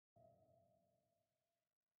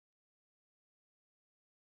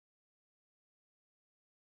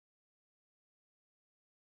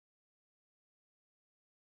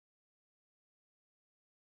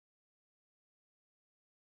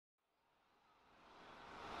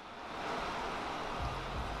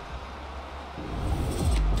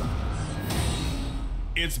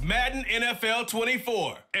It's Madden NFL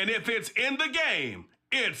 24. And if it's in the game,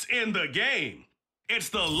 it's in the game. It's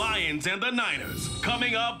the Lions and the Niners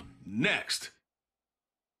coming up next.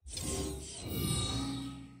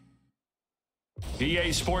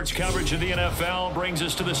 EA Sports coverage of the NFL brings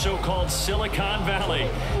us to the so-called Silicon Valley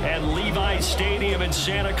at Levi's Stadium in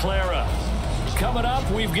Santa Clara. Coming up,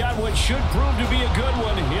 we've got what should prove to be a good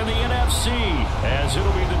one in the NFC, as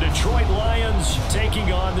it'll be the Detroit Lions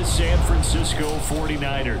taking on the San Francisco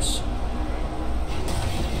 49ers.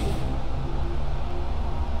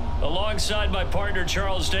 Alongside my partner,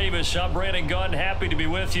 Charles Davis, I'm Brandon Gunn. Happy to be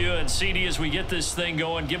with you. And CD, as we get this thing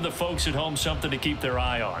going, give the folks at home something to keep their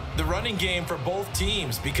eye on. The running game for both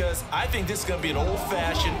teams, because I think this is going to be an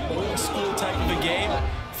old-fashioned, old-school type of a game.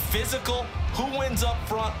 Physical, who wins up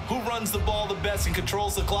front, who runs the ball the best and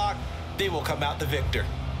controls the clock, they will come out the victor.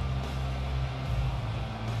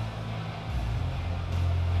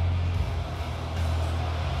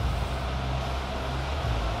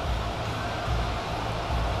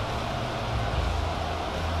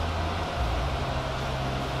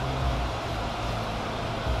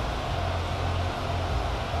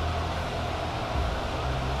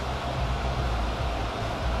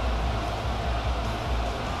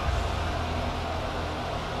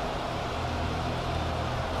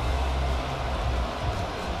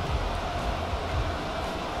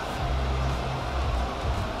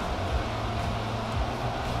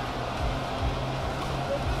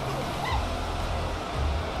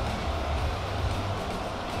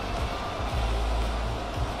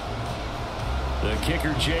 The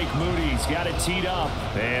kicker, Jake Moody's got it teed up,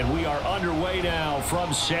 and we are underway now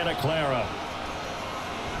from Santa Clara.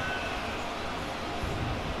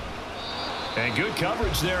 And good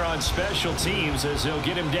coverage there on special teams as they'll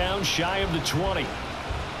get him down shy of the 20.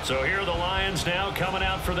 So here are the Lions now coming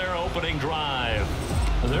out for their opening drive.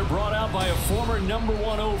 They're brought out by a former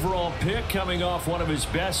 #1 overall pick coming off one of his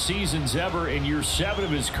best seasons ever in year 7 of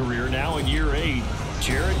his career, now in year 8,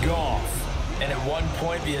 Jared Goff. And at one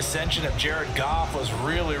point, the ascension of Jared Goff was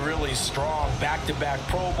really, really strong. Back-to-back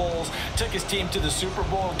Pro Bowls, took his team to the Super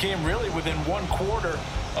Bowl and came really within 1/4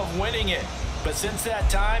 of winning it. But since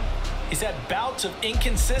that time, he's had bouts of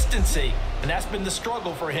inconsistency, and that's been the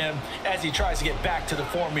struggle for him as he tries to get back to the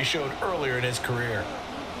form he showed earlier in his career.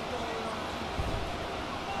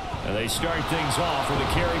 And they start things off with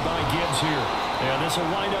a carry by Gibbs here. And this will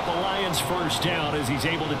wind up a Lions first down as he's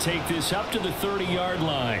able to take this up to the 30-yard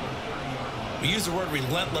line. We use the word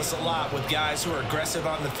relentless a lot with guys who are aggressive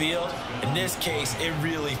on the field. In this case, it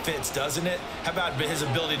really fits, doesn't it? How about his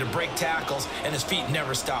ability to break tackles and his feet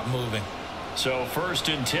never stop moving? So 1st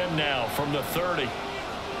and 10 now from the 30.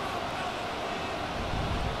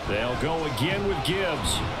 They'll go again with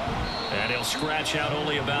Gibbs. And he'll scratch out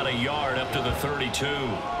only about a yard up to the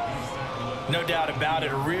 32. No doubt about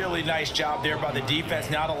it. A really nice job there by the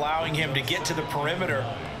defense, not allowing him to get to the perimeter.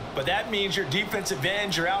 But that means your defensive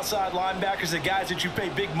ends, your outside linebackers, the guys that you pay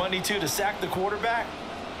big money to sack the quarterback,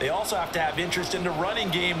 they also have to have interest in the running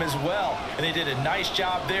game as well. And they did a nice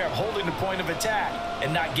job there of holding the point of attack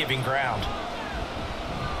and not giving ground.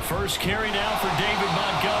 First carry now for David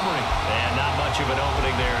Montgomery. And not much of an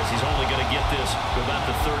opening there as he's only going to get this to about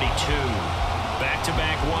the 32.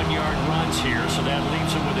 Back-to-back 1-yard runs here, so that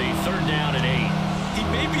leaves him with a 3rd down and 8. He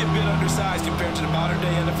may be a bit undersized compared to the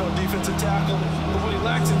modern-day NFL defensive tackle, but what he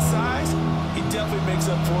lacks in size, he definitely makes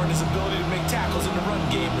up for in his ability to make tackles in the run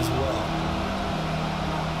game as well.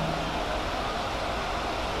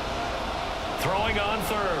 Throwing on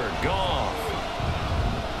 3rd, Goff.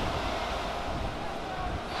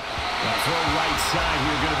 The throw right side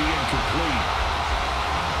here going to be incomplete.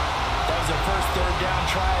 That was their first 3rd down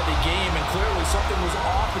try of the game, and clearly something was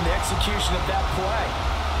off in the execution of that play.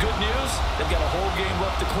 Good news, they've got a whole game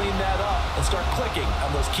left to clean that up and start clicking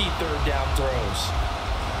on those key 3rd down throws.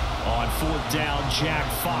 On 4th down, Jack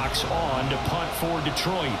Fox on to punt for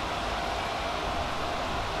Detroit.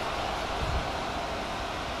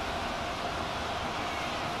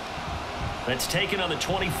 That's taken on the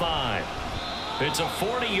 25. It's a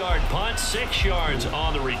 40-yard punt, 6 yards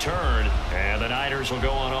on the return, and the Niners will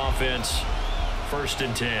go on offense 1st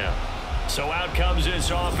and 10. So out comes this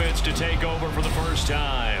offense to take over for the first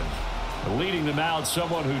time. Leading them out,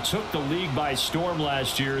 someone who took the league by storm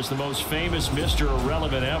last year is the most famous Mr.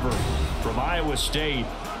 Irrelevant ever. From Iowa State,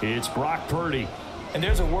 it's Brock Purdy. And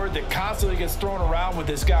there's a word that constantly gets thrown around with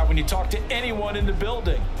this guy when you talk to anyone in the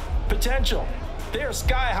building. Potential. They are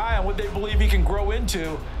sky high on what they believe he can grow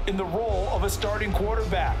into in the role of a starting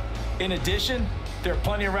quarterback. In addition, there are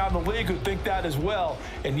plenty around the league who think that as well.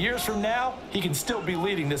 And years from now, he can still be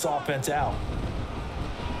leading this offense out.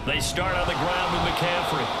 They start on the ground with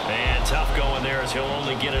McCaffrey. And tough going there as he'll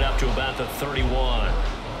only get it up to about the 31.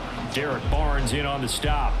 Derek Barnes in on the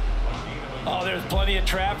stop. Oh, there's plenty of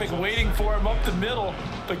traffic waiting for him up the middle.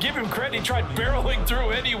 But give him credit, he tried barreling through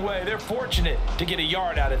anyway. They're fortunate to get a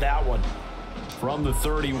yard out of that one. From the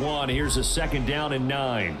 31, here's a 2nd down and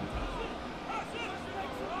 9.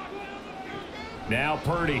 Now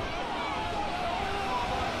Purdy.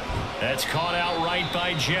 That's caught out right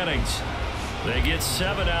by Jennings. They get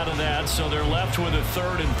 7 out of that, so they're left with a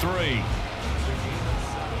 3rd and 3.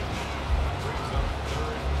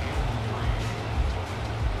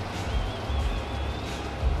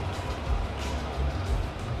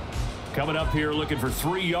 Coming up here looking for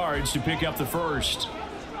 3 yards to pick up the first.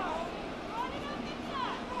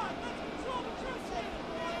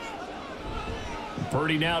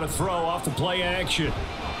 Purdy now to throw off the play action.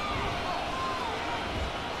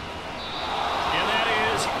 And that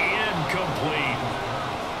is incomplete.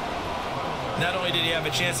 Not only did he have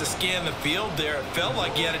a chance to scan the field there, it felt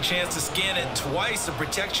like he had a chance to scan it twice. The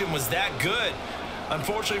protection was that good.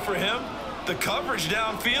 Unfortunately for him, the coverage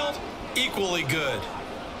downfield, equally good.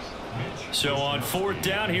 So on 4th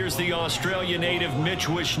down, here's the Australia native Mitch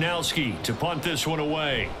Wishnowsky to punt this one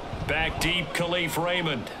away. Back deep, Khalif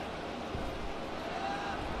Raymond.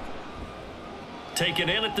 Taken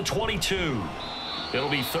in at the 22. It'll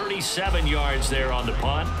be 37 yards there on the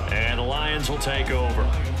punt, and the Lions will take over.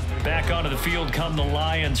 Back onto the field come the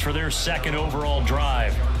Lions for their 2nd overall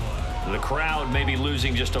drive. The crowd may be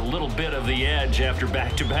losing just a little bit of the edge after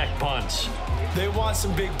back-to-back punts. They want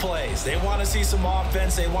some big plays. They want to see some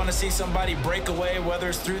offense. They want to see somebody break away, whether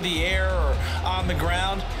it's through the air or on the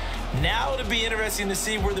ground. Now it'll be interesting to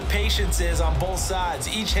see where the patience is on both sides.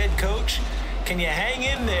 Each head coach, can you hang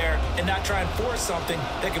in there and not try and force something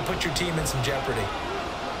that could put your team in some jeopardy?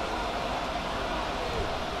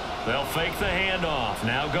 They'll fake the handoff.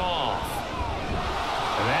 Now Goff.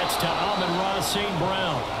 And that's to Amon-Ra St.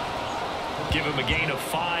 Brown. Give him a gain of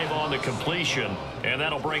 5 on the completion, and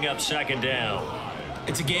that'll bring up 2nd down.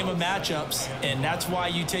 It's a game of matchups, and that's why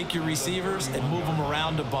you take your receivers and move them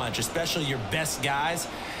around a bunch, especially your best guys.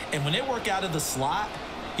 And when they work out of the slot,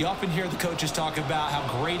 you often hear the coaches talk about how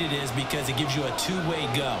great it is because it gives you a two-way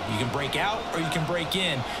go. You can break out or you can break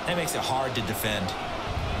in. That makes it hard to defend.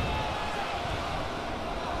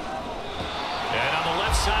 And on the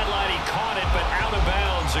left sideline, he caught it, but out of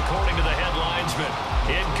bounds, according to the head linesman.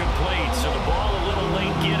 Incomplete, so the ball a little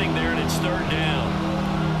late getting there, and it's 3rd down.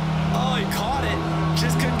 Oh, he caught it.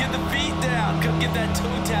 Just couldn't get the feet down. Couldn't get that toe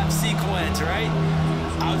tap sequence, right?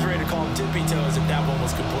 I was ready to call him tippy toes if that one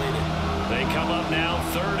was completed. They come up now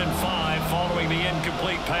 3rd and 5 following the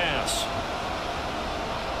incomplete pass.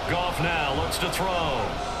 Goff now looks to throw.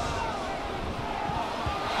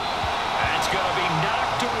 That's going to be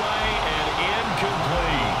knocked away and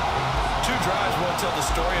incomplete. 2 drives won't tell the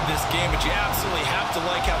story of this game, but you absolutely have to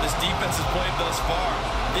like how this defense has played thus far.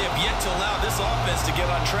 They have yet to allow this offense to get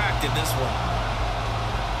on track in this one.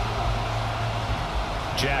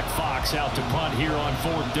 Jack Fox out to punt here on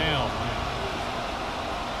 4th down.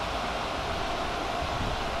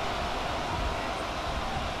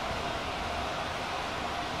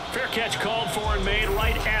 Fair catch called for and made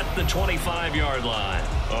right at the 25-yard line.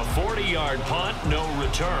 A 40-yard punt, no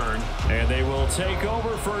return, and they will take over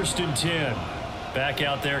 1st and 10. Back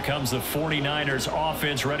out there comes the 49ers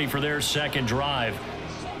offense ready for their 2nd drive.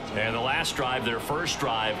 And the last drive, their first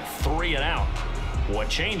drive, 3 and out. What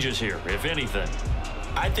changes here, if anything?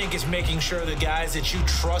 I think it's making sure the guys that you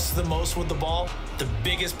trust the most with the ball, the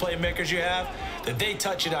biggest playmakers you have, that they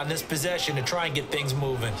touch it on this possession to try and get things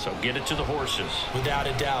moving. So get it to the horses. Without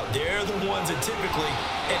a doubt. They're the ones that typically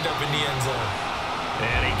end up in the end zone.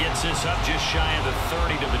 And he gets this up just shy of the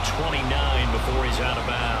 30 to the 29 before he's out of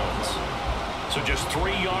bounds. So just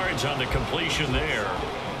 3 yards on the completion there,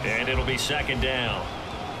 and it'll be 2nd down.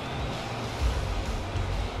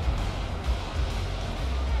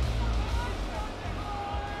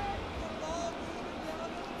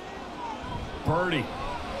 Purdy.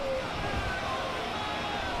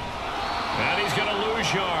 And he's going to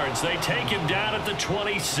lose yards. They take him down at the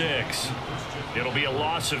 26. It'll be a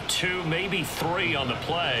loss of 2, maybe 3 on the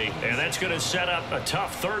play, and that's going to set up a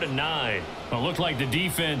tough 3rd and 9. Well, it looked like the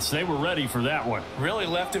defense, they were ready for that one. Really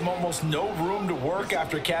left him almost no room to work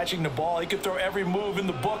after catching the ball. He could throw every move in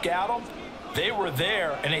the book at him. They were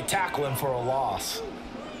there, and they tackle him for a loss.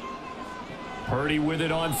 Purdy with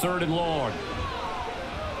it on 3rd and long.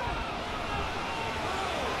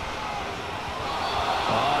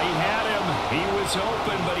 He had him. He was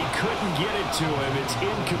open, but he couldn't get it to him. It's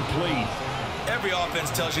incomplete. Every offense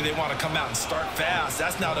tells you they want to come out and start fast.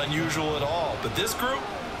 That's not unusual at all. But this group,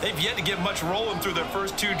 They've yet to get much rolling through their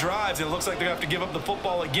first 2 drives, and it looks like they're going to have to give up the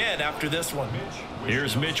football again after this one.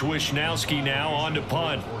 Here's Mitch Wishnowsky now on to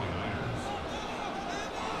punt.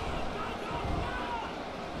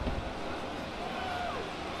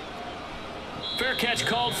 Fair catch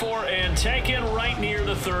called for and taken right near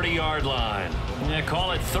the 30-yard line. Yeah,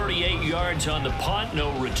 call it 38 yards on the punt,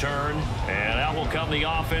 no return. And out will come the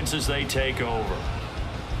offense as they take over.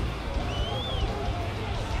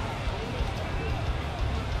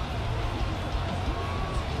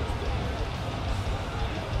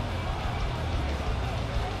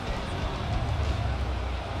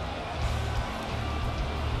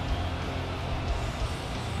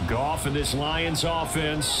 Goff and this Lions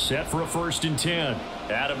offense set for a 1st and 10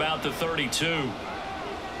 at about the 32.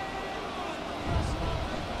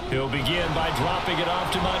 He'll begin by dropping it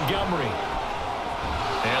off to Montgomery.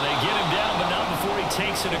 And they get him down, but not before he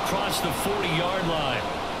takes it across the 40-yard line.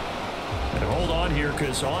 And hold on here,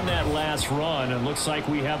 because on that last run, it looks like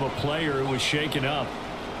we have a player who was shaken up.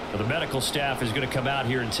 Now, the medical staff is going to come out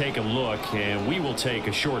here and take a look, and we will take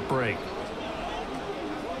a short break.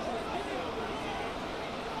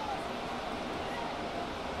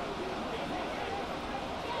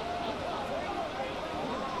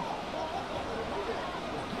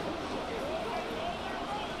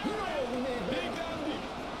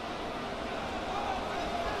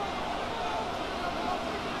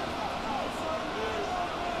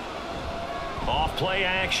 Play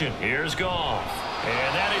action. Here's Goff.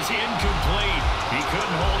 And that is incomplete. He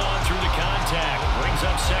couldn't hold on through the contact. Brings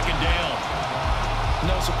up 2nd down.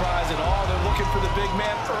 No surprise at all. They're looking for the big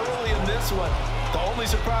man early in this one. The only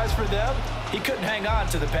surprise for them, he couldn't hang on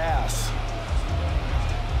to the pass.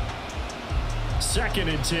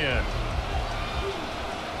 2nd and 10.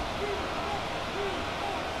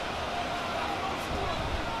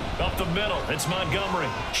 Up the middle, it's Montgomery.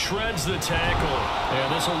 Shreds the tackle.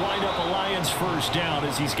 And this will wind up a Lions 1st down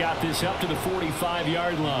as he's got this up to the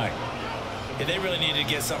 45-yard line. Yeah, they really needed to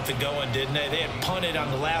get something going, didn't they? They had punted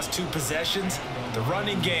on the last 2 possessions. The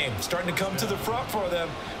running game starting to come to the front for them,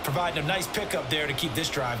 providing a nice pickup there to keep this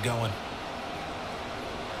drive going.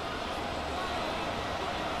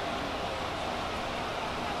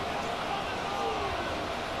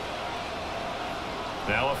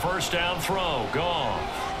 Now a 1st down throw.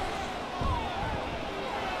 Goff.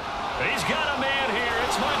 He's got a man here.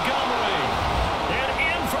 It's Montgomery. And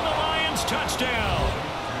in for the Lions touchdown.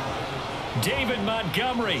 David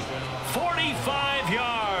Montgomery, 45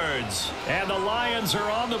 yards. And the Lions are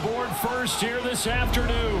on the board first here this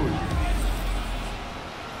afternoon.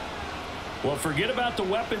 Well, forget about the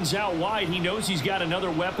weapons out wide. He knows he's got another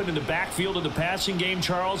weapon in the backfield of the passing game,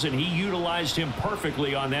 Charles, and he utilized him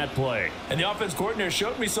perfectly on that play. And the offense coordinator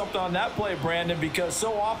showed me something on that play, Brandon, because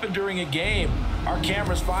so often during a game, our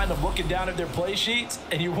cameras find them looking down at their play sheets,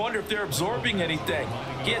 and you wonder if they're absorbing anything.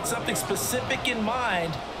 He had something specific in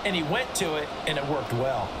mind, and he went to it, and it worked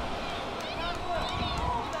well.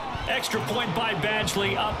 Extra point by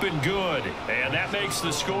Badgley, up and good. And that makes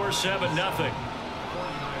the score 7-0.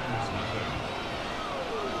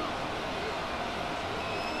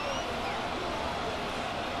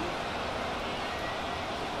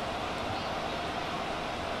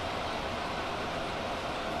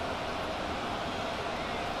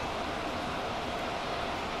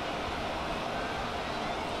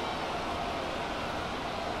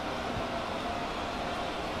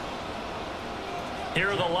 Here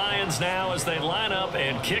are the Lions now as they line up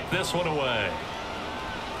and kick this one away.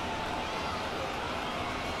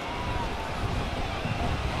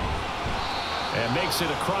 And makes it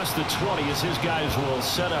across the 20 as his guys will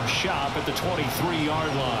set up shop at the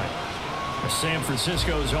 23-yard line. As San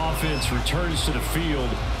Francisco's offense returns to the field,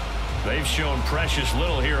 they've shown precious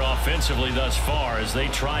little here offensively thus far as they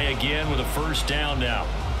try again with a 1st down now.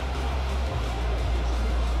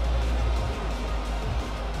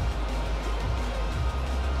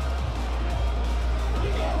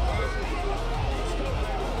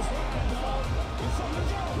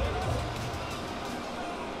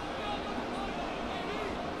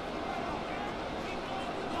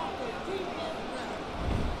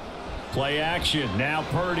 Play action. Now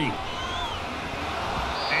Purdy. And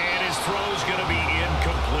his throw's going to be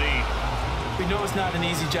incomplete. We know it's not an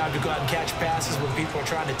easy job to go out and catch passes when people are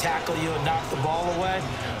trying to tackle you and knock the ball away.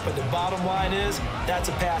 But the bottom line is, that's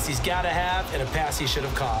a pass he's got to have and a pass he should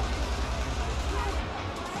have caught.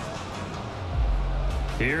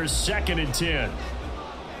 Here's 2nd and 10.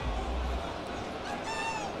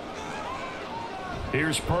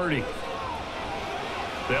 Here's Purdy.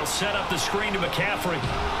 They'll set up the screen to McCaffrey.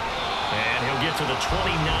 And he'll get to the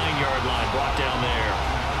 29-yard line, brought down there.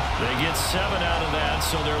 They get 7 out of that,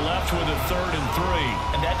 so they're left with a 3rd and 3.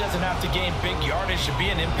 And that doesn't have to gain big yardage to be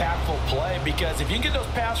an impactful play, because if you can get those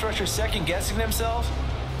pass rushers second-guessing themselves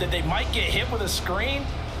that they might get hit with a screen,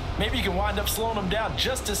 maybe you can wind up slowing them down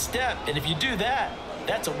just a step. And if you do that,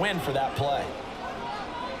 that's a win for that play.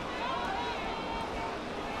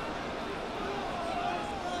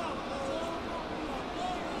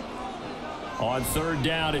 On 3rd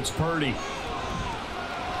down, it's Purdy.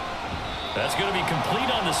 That's going to be complete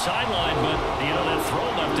on the sideline, but, that throw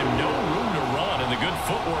left him no room to run, and the good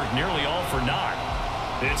footwork nearly all for naught.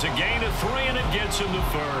 It's a gain of 3, and it gets him the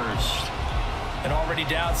first. And already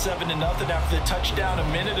down 7-0 after the touchdown a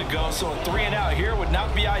minute ago, so a 3-and-out here would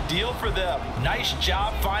not be ideal for them. Nice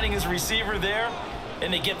job finding his receiver there,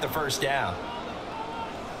 and they get the first down.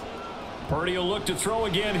 Purdy will look to throw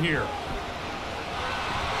again here.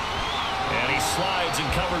 And he slides and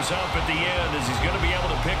covers up at the end as he's going to be able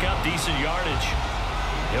to pick up decent yardage.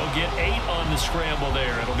 He'll get 8 on the scramble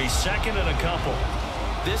there. It'll be 2nd and a couple.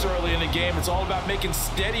 This early in the game, it's all about making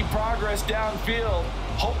steady progress downfield,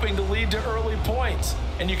 hoping to lead to early points.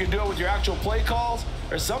 And you can do it with your actual play calls,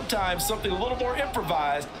 or sometimes something a little more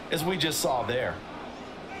improvised, as we just saw there.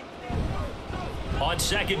 On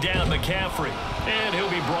 2nd down, McCaffrey. And he'll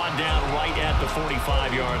be brought down right at the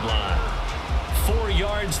 45-yard line. 4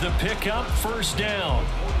 yards the pickup, 1st down.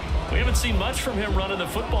 We haven't seen much from him running the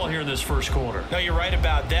football here in this first quarter. No, you're right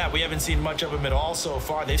about that. We haven't seen much of him at all so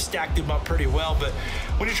far. They've stacked him up pretty well, but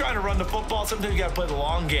when you're trying to run the football, sometimes you got to play the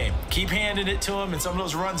long game. Keep handing it to him, and some of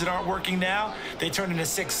those runs that aren't working now, they turn into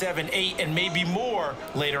 6, 7, 8, and maybe more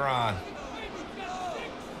later on.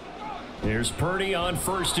 Here's Purdy on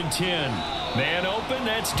 1st and 10. Man open,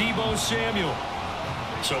 that's Deebo Samuel.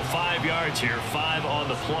 So 5 yards here, 5 on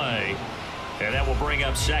the play. And that will bring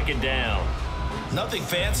up 2nd down. Nothing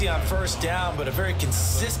fancy on 1st down, but a very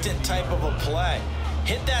consistent type of a play.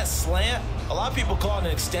 Hit that slant. A lot of people call it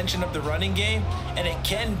an extension of the running game, and it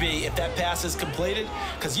can be if that pass is completed,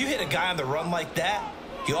 because you hit a guy on the run like that,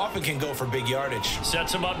 he often can go for big yardage.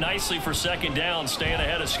 Sets him up nicely for 2nd down, staying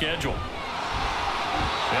ahead of schedule.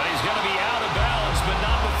 And he's going to be out of bounds, but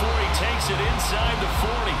not before he takes it inside the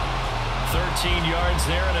 40. 13 yards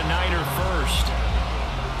there and a Niner first.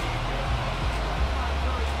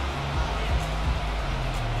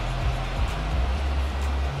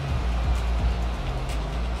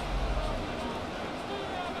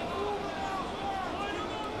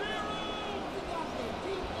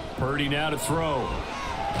 Purdy now to throw.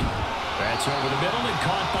 That's over the middle and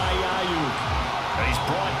caught by Ayuk. And he's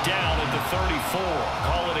brought down at the 34.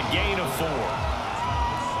 Call it a gain of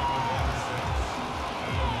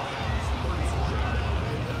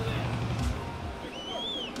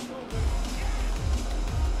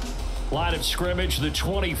 4. Line of scrimmage, the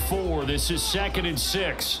 24. This is 2nd and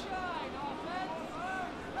 6.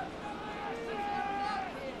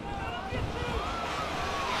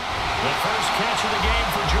 The first catch of the game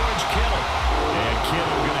for George Kittle. And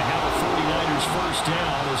Kittle going to have a 49ers first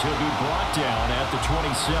down as he'll be brought down at the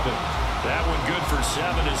 27. That one good for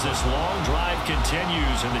 7 as this long drive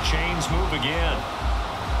continues and the chains move again.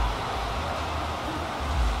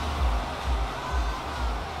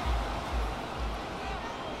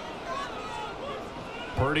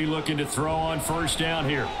 Purdy looking to throw on 1st down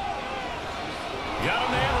here. Got a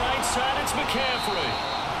man right side, it's McCaffrey.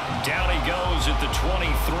 Down he goes at the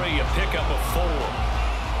 23, a pickup of 4.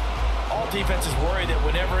 All defenses worry that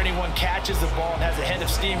whenever anyone catches the ball and has a head of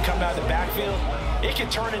steam come out of the backfield, it can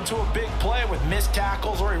turn into a big play with missed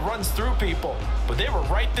tackles or he runs through people. But they were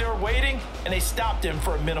right there waiting, and they stopped him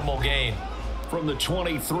for a minimal gain. From the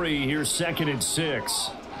 23, here's 2nd and 6.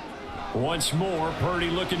 Once more, Purdy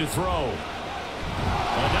looking to throw.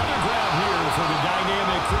 Another grab here for the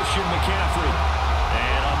dynamic Christian McCaffrey.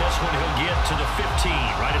 And on this one, he'll get to the 15,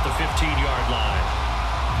 right at the 15-yard line.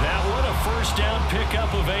 That one, a first down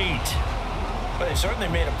pickup of 8. But they certainly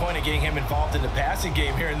made a point of getting him involved in the passing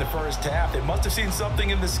game here in the first half. They must have seen something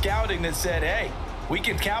in the scouting that said, hey, we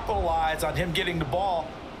can capitalize on him getting the ball,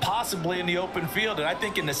 possibly in the open field. And I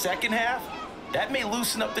think in the second half, that may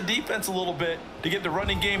loosen up the defense a little bit to get the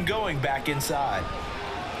running game going back inside.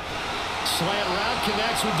 Slant route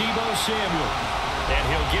connects with Deebo Samuel. And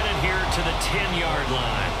he'll get it here to the 10-yard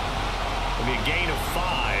line. It'll be a gain of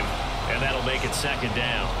 5, and that'll make it 2nd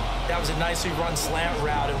down. That was a nicely run slant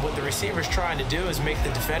route, and what the receiver's trying to do is make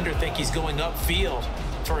the defender think he's going upfield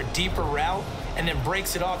for a deeper route, and then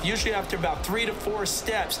breaks it off, usually after about 3 to 4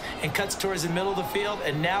 steps, and cuts towards the middle of the field.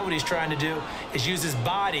 And now what he's trying to do is use his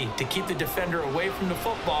body to keep the defender away from the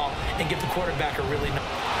football and get the quarterback a really nice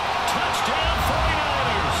touchdown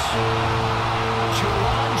 49ers.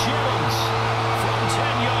 Jawan Jennings from 10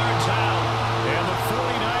 yards out, and the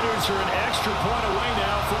 49ers extra point away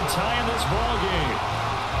now from tying this ball game.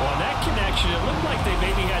 On that connection, it looked like they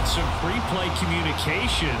maybe had some pre-play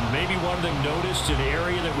communication. Maybe one of them noticed an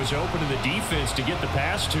area that was open to the defense to get the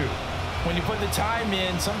pass to. When you put the time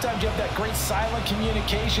in, sometimes you have that great silent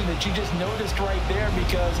communication that you just noticed right there,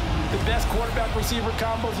 because the best quarterback-receiver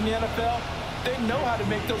combos in the NFL, they know how to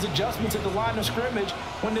make those adjustments at the line of scrimmage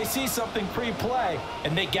when they see something pre-play,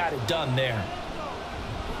 and they got it done there.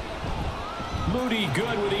 Moody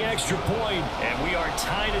good with the extra point, and we are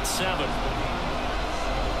tied at 7.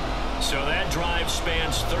 So that drive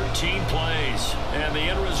spans 13 plays, and the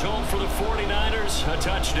end result for the 49ers, a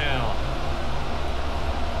touchdown.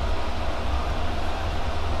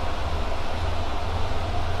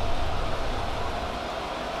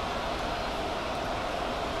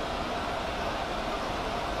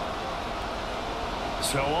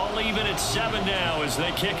 So all even at 7 now as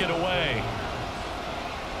they kick it away.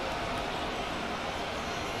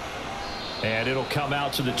 And it'll come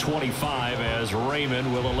out to the 25 as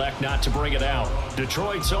Raymond will elect not to bring it out.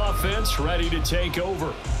 Detroit's offense ready to take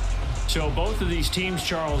over. So both of these teams,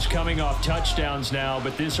 Charles, coming off touchdowns now,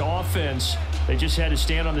 but this offense, they just had to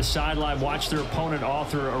stand on the sideline, watch their opponent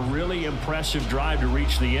author a really impressive drive to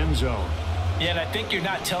reach the end zone. Yeah, and I think you're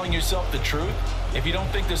not telling yourself the truth if you don't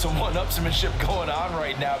think there's some one-upsmanship going on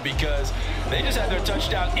right now, because they just had their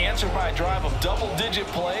touchdown answered by a drive of double-digit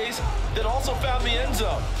plays that also found the end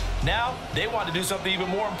zone. Now, they want to do something even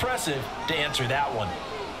more impressive to answer that one.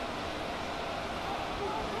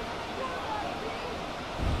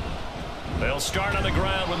 They'll start on the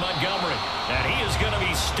ground with Montgomery, and he is going to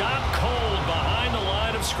be stopped cold behind the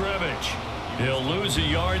line of scrimmage. He'll lose a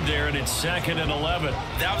yard there, and it's 2nd and 11.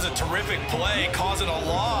 That was a terrific play, causing a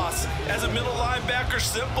loss. As a middle linebacker,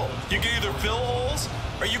 simple. You can either fill holes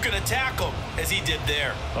or you can attack them, as he did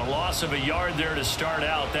there. A loss of a yard there to start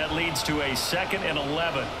out. That leads to a 2nd and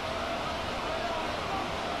 11.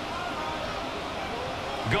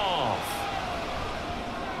 Goff.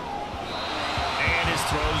 And his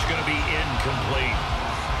throw's going to be incomplete.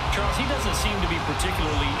 Charles, he doesn't seem to be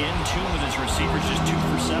particularly in tune with his receivers, just 2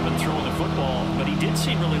 for 7 throwing the football, but he did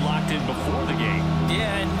seem really locked in before the game.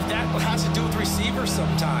 Yeah, and that has to do with receivers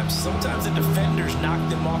sometimes. Sometimes the defenders knock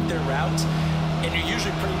them off their routes, and you're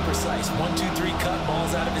usually pretty precise. 1, 2, 3 cut,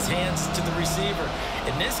 balls out of his hands to the receiver.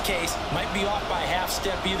 In this case, might be off by a half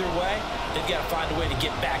step either way. They've got to find a way to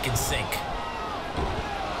get back in sync.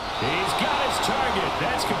 He's got his target.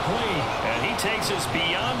 That's complete. And he takes us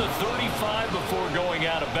beyond the 35 before going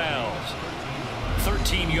out of bounds.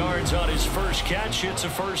 13 yards on his first catch. It's a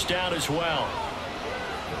first down as well.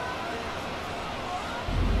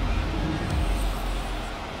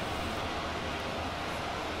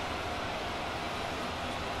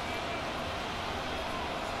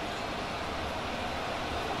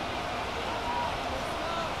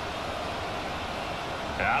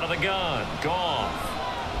 Out of the gun. Goff.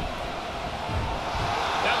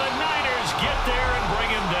 Get there and bring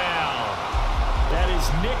him down. That is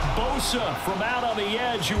Nick Bosa from out on the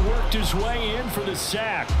edge who worked his way in for the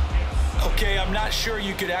sack. Okay, I'm not sure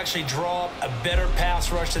you could actually draw up a better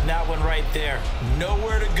pass rush than that one right there.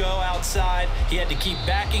 Nowhere to go outside. He had to keep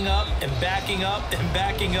backing up and backing up and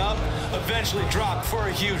backing up. Eventually dropped for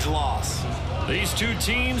a huge loss. These two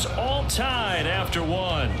teams all tied after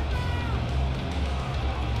one.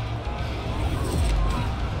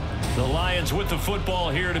 The Lions with the football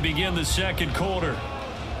here to begin the second quarter.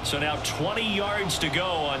 So now 20 yards to go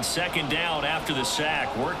on 2nd down after the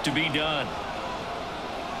sack. Work to be done.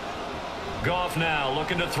 Goff now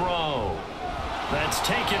looking to throw. That's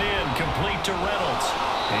taken in, complete to Reynolds.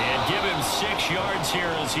 And give him 6 yards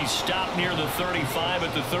here as he stopped near the 35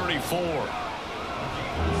 at the 34.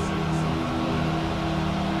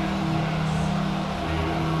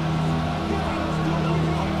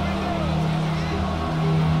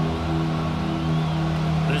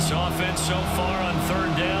 Offense so far on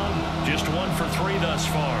 3rd down, just 1 for 3 thus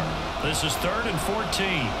far. This is 3rd and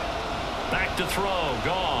 14. Back to throw,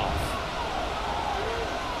 Goff.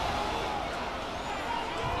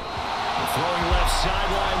 Throwing left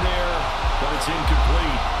sideline there, but it's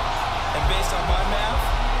incomplete. And based on my math,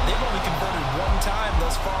 they've only converted 1 time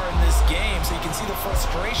thus far in this game, so you can see the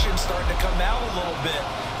frustration starting to come out a little bit.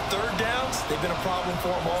 3rd downs, they've been a problem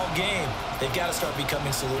for them all game. They've got to start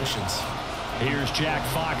becoming solutions. Here's Jack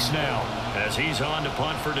Fox now as he's on to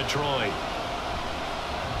punt for Detroit.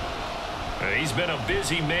 He's been a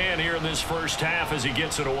busy man here in this first half as he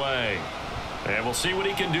gets it away. And we'll see what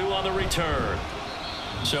he can do on the return.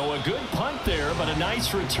 So a good punt there, but a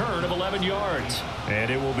nice return of 11 yards.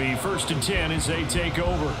 And it will be 1st and 10 as they take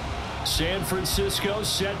over. San Francisco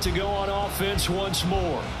set to go on offense once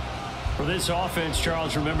more. For this offense,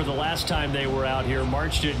 Charles, remember the last time they were out here,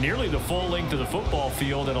 marched it nearly the full length of the football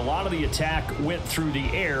field, and a lot of the attack went through the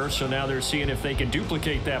air, so now they're seeing if they can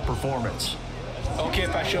duplicate that performance. Okay,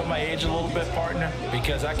 if I show my age a little bit, partner,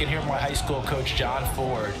 because I can hear my high school coach, John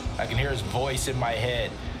Ford. I can hear his voice in my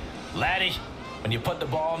head. Laddie, when you put the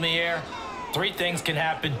ball in the air, 3 things can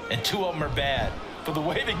happen, and 2 of them are bad. But the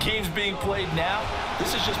way the game's being played now,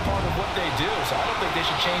 this is just part of what they do, so I don't think they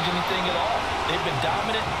should change anything at all. They've been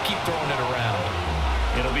dominant. Keep throwing it around.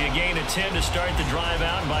 It'll be a gain of 10 to start the drive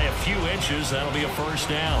out, and by a few inches, that'll be a first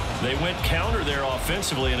down. They went counter there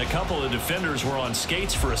offensively, and a couple of defenders were on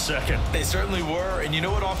skates for a second. They certainly were, and you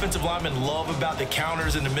know what offensive linemen love about the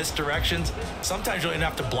counters and the misdirections? Sometimes you don't even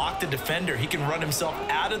have to block the defender. He can run himself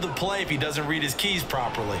out of the play if he doesn't read his keys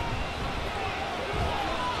properly.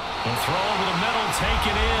 The throw over the middle,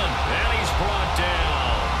 taken in, and he's brought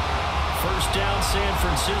down. First down, San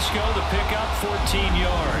Francisco. The pickup, 14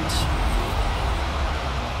 yards.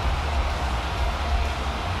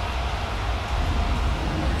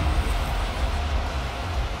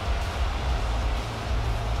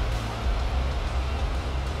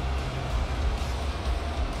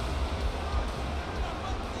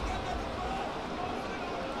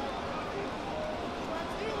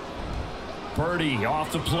 Purdy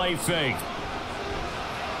off the play fake.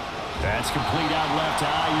 That's complete out left to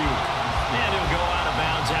Ayuk. And he'll go out of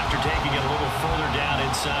bounds after taking it a little further down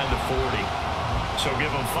inside the 40. So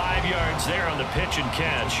give him 5 yards there on the pitch and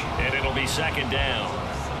catch, and it'll be second down.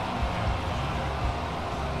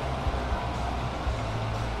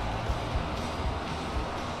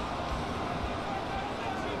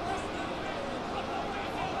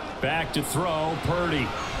 Back to throw, Purdy.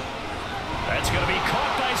 That's going to be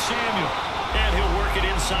caught by Samuel. And he'll work it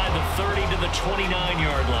inside the 30 to the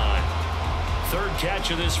 29-yard line. 3rd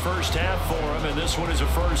catch of this first half for him, and this one is a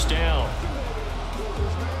first down.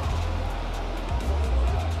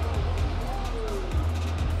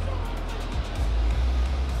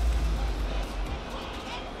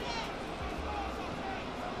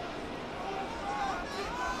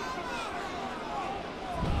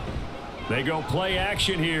 They go play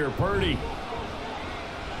action here. Purdy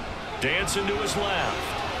dancing to his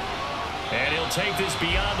left. And he'll take this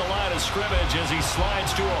beyond the line of scrimmage as he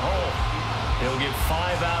slides to a hole. He'll get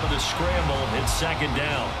 5 out of the scramble. It's second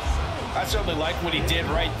down. I certainly like what he did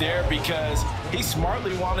right there because he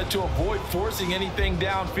smartly wanted to avoid forcing anything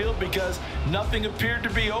downfield because nothing appeared to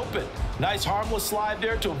be open. Nice harmless slide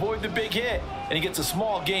there to avoid the big hit, and he gets a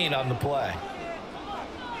small gain on the play.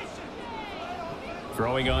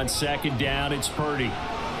 Throwing on second down, it's Purdy.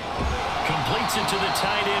 Completes it to the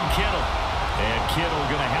tight end, Kittle. And Kittle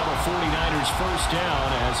going to have a 49ers first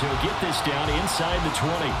down as he'll get this down inside the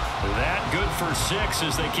 20. That good for 6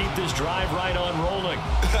 as they keep this drive right on rolling.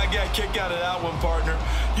 I got a kick out of that one, partner.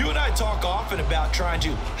 You and I talk often about trying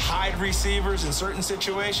to hide receivers in certain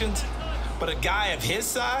situations, but a guy of his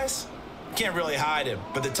size, can't really hide him.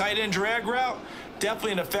 But the tight end drag route,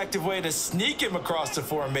 definitely an effective way to sneak him across the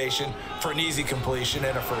formation for an easy completion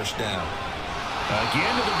and a first down.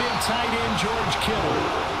 Again to the big tight end, George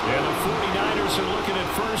Kittle. And the 49ers are looking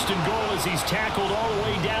at first and goal as he's tackled all the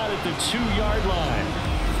way down at the 2-yard line.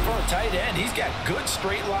 For a tight end, he's got good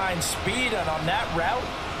straight line speed, and on that route,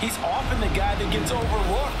 he's often the guy that gets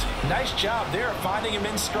overlooked. Nice job there finding him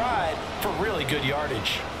in stride for really good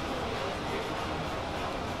yardage.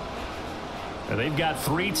 And they've got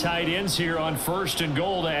 3 tight ends here on first and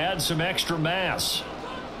goal to add some extra mass.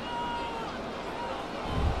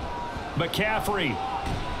 McCaffrey.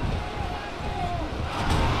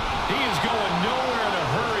 He is going nowhere in a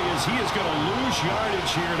hurry as he is going to lose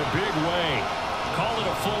yardage here in a big way. Call it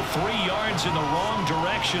a full 3 yards in the wrong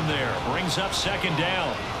direction there. Brings up second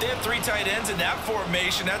down. They have 3 tight ends in that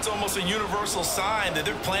formation. That's almost a universal sign that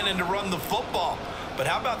they're planning to run the football. But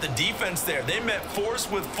how about the defense there? They met force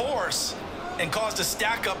with force and caused a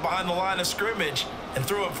stack up behind the line of scrimmage and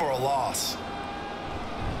threw it for a loss.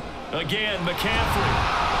 Again,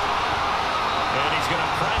 McCaffrey. And he's going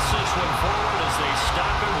to press this one forward as they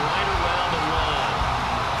stop him right around the line.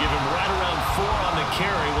 Give him right around 4 on the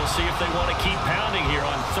carry. We'll see if they want to keep pounding here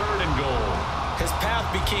on 3rd and goal. His path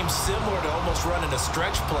became similar to almost running a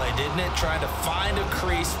stretch play, didn't it? Trying to find a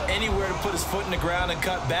crease, anywhere to put his foot in the ground and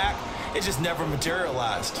cut back. It just never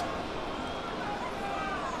materialized.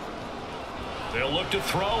 They'll look to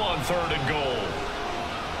throw on 3rd and goal.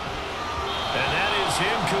 And that is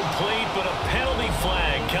incomplete, but a penalty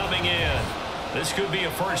flag coming in. This could be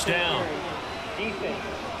a first down.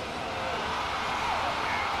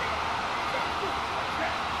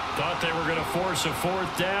 Thought they were going to force a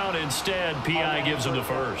 4th down. Instead, P.I. gives them the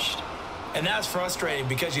first. And that's frustrating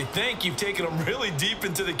because you think you've taken them really deep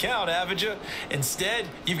into the count, haven't you? Instead,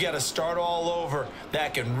 you've got to start all over.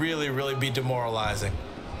 That can really, really be demoralizing.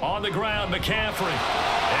 On the ground, McCaffrey.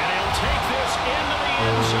 And he'll take this into the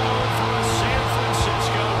end zone for a San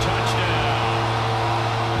Francisco touchdown.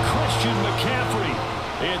 Christian McCaffrey.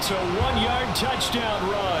 It's a 1-yard touchdown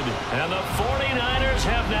run. And the 49ers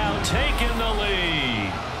have now taken the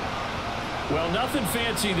lead. Well, nothing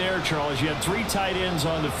fancy there, Charles. You had 3 tight ends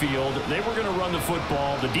on the field. They were going to run the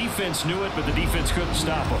football. The defense knew it, but the defense couldn't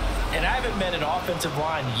stop them. And I haven't met an offensive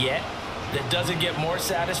line yet that doesn't get more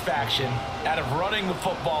satisfaction out of running the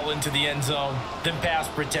football into the end zone than pass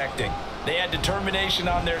protecting. They had determination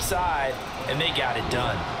on their side, and they got it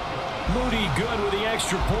done. Moody good with the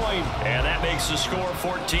extra point, and that makes the score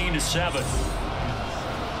 14-7.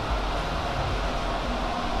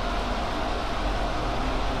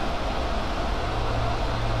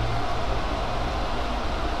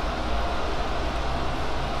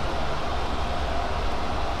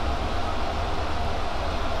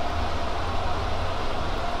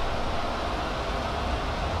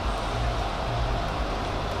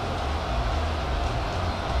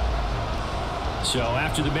 So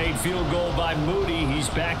after the made field goal by Moody, he's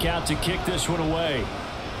back out to kick this one away.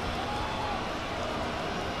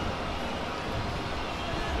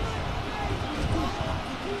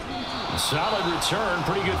 A solid return,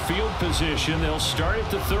 pretty good field position. They'll start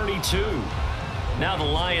at the 32. Now the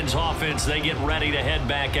Lions offense, they get ready to head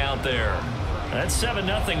back out there. That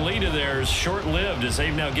 7-0 lead of theirs short-lived as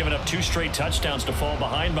they've now given up 2 straight touchdowns to fall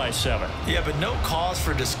behind by 7. Yeah, but no cause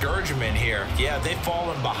for discouragement here. Yeah, they've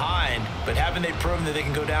fallen behind, but haven't they proven that they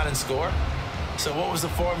can go down and score? So what was the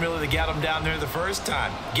formula that got them down there the first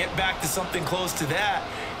time? Get back to something close to that,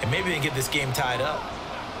 and maybe they can get this game tied up.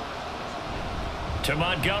 To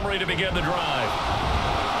Montgomery to begin the drive.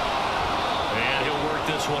 And he'll work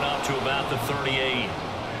this one up to about the 38.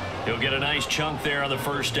 He'll get a nice chunk there on the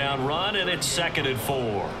first down run, and it's 2nd and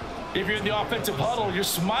 4. If you're in the offensive huddle, you're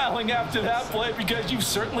smiling after that play because you've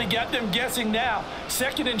certainly got them guessing now.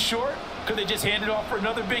 2nd and short, could they just hand it off for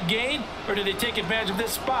another big gain, or did they take advantage of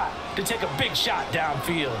this spot to take a big shot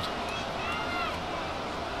downfield?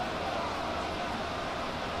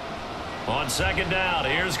 On 2nd down,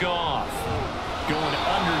 here's Goff. Going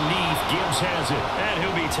underneath, Gibbs has it, and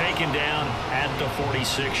he'll be taken down at the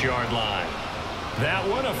 46-yard line. That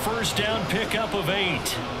one, a first down pickup of 8.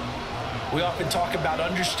 We often talk about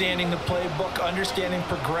understanding the playbook, understanding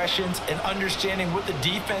progressions, and understanding what the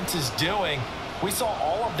defense is doing. We saw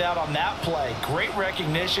all of that on that play. Great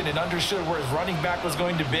recognition and understood where his running back was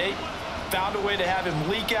going to be. Found a way to have him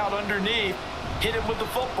leak out underneath, hit him with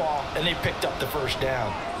the football, and they picked up the first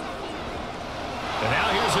down. And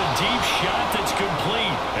now here's a deep shot that's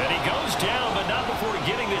complete. And he goes down, but not before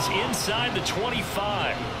getting this inside the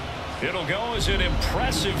 25. It'll go as an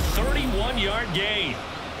impressive 31-yard gain.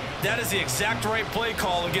 That is the exact right play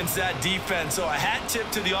call against that defense. So a hat tip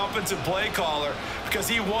to the offensive play caller because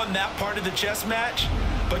he won that part of the chess match.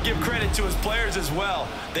 But give credit to his players as well.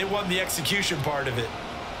 They won the execution part of it.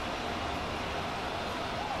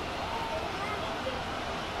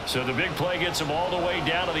 So the big play gets him all the way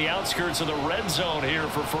down to the outskirts of the red zone here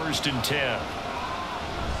for 1st and 10.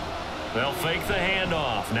 They'll fake the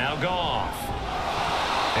handoff. Now Goff.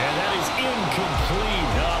 And that is incomplete.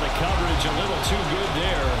 Oh, the coverage a little too good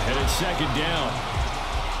there, and it's 2nd down.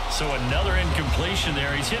 So another incompletion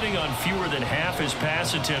there. He's hitting on fewer than half his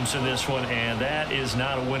pass attempts in this one, and that is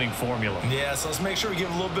not a winning formula. Yeah, so let's make sure we give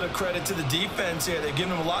a little bit of credit to the defense here. They've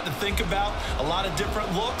given him a lot to think about, a lot of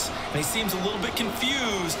different looks, and he seems a little bit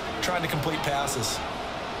confused trying to complete passes.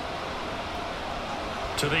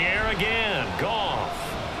 To the air again, Goff.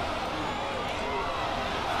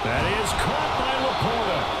 That is caught by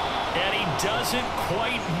Laporta. And he doesn't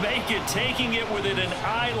quite make it, taking it within an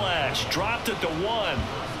eyelash. Dropped at the 1.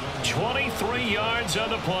 23 yards on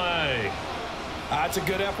the play. That's a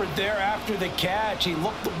good effort there after the catch. He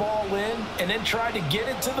looked the ball in and then tried to get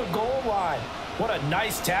it to the goal line. What a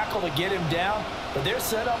nice tackle to get him down. But they're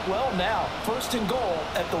set up well now. 1st and goal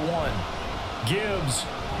at the 1. Gibbs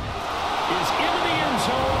is into the end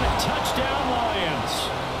zone. Touchdown, Lions.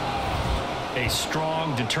 A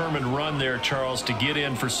strong, determined run there, Charles, to get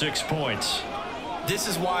in for 6 points. This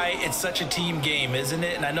is why it's such a team game, isn't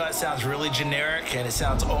it? And I know that sounds really generic and it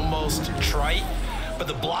sounds almost trite, but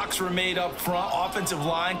the blocks were made up front. Offensive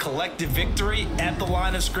line, collective victory at the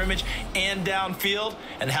line of scrimmage and downfield.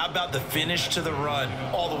 And how about the finish to the run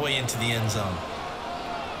all the way into the end zone?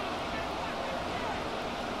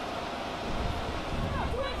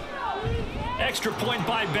 Extra point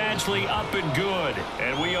by Badgley, up and good.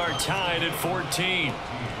 And we are tied at 14.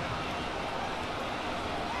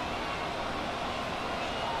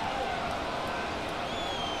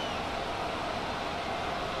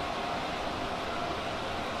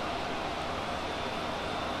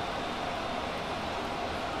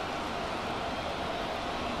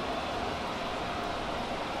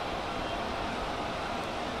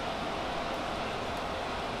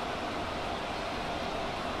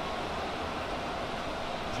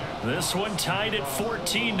 This one tied at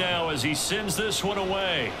 14 now as he sends this one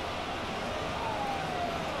away.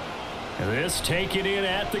 This taken in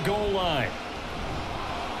at the goal line.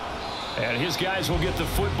 And his guys will get the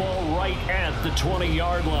football right at the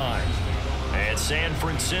 20-yard line. And San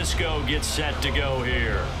Francisco gets set to go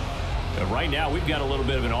here. Right now, we've got a little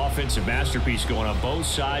bit of an offensive masterpiece going on. Both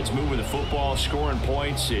sides moving the football, scoring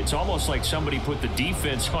points. It's almost like somebody put the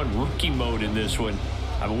defense on rookie mode in this one.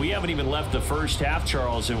 I mean, we haven't even left the first half,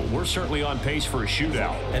 Charles, and we're certainly on pace for a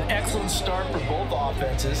shootout. An excellent start for both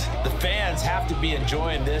offenses. The fans have to be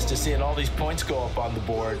enjoying this to seeing all these points go up on the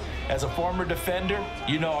board. As a former defender,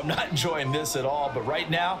 you know I'm not enjoying this at all. But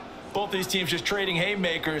right now, both these teams just trading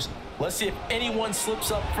haymakers. Let's see if anyone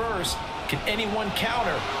slips up first. Can anyone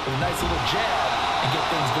counter with a nice little jab and get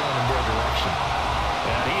things going in their direction?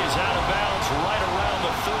 And he is out of bounds right around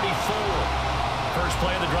the 34. First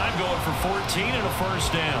play of the drive going for 14 and a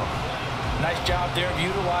first down. Nice job there of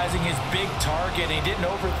utilizing his big target. He didn't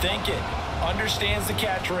overthink it. Understands the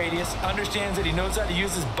catch radius. Understands that he knows how to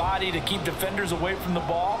use his body to keep defenders away from the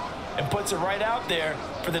ball. And puts it right out there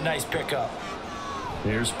for the nice pickup.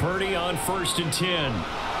 Here's Purdy on 1st and 10.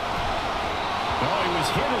 Oh, he was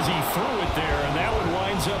hit as he threw it there, and that one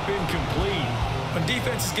winds up incomplete. When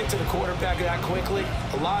defenses get to the quarterback that quickly,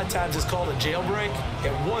 a lot of times it's called a jailbreak.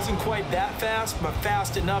 It wasn't quite that fast, but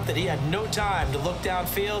fast enough that he had no time to look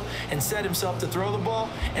downfield and set himself to throw the ball.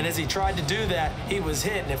 And as he tried to do that, he was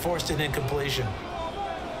hit, and it forced an incompletion.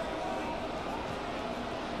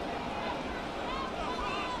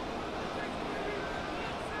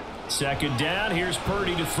 Second down, here's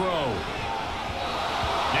Purdy to throw.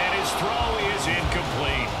 And his throw is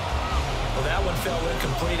incomplete. Well, that one fell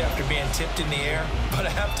incomplete after being tipped in the air. But I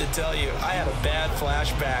have to tell you, I had a bad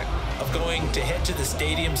flashback of going to head to the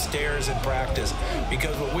stadium stairs in practice.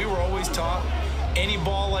 Because what we were always taught, any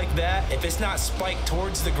ball like that, if it's not spiked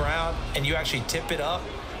towards the ground and you actually tip it up,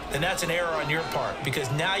 then that's an error on your part. Because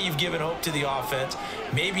now you've given hope to the offense,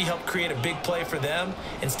 maybe help create a big play for them,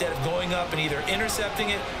 instead of going up and either intercepting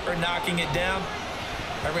it or knocking it down.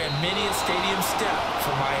 I ran many a stadium step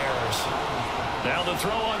for my errors. Now the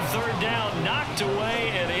throw on 3rd down, knocked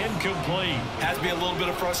away and incomplete. Has to be a little bit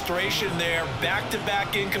of frustration there.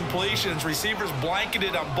 Back-to-back incompletions. Receivers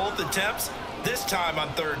blanketed on both attempts, this time on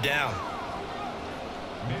 3rd down.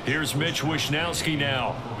 Here's Mitch Wishnowsky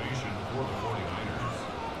now.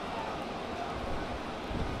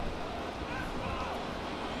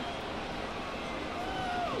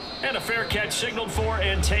 And a fair catch signaled for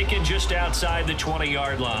and taken just outside the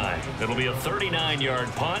 20-yard line. It'll be a 39-yard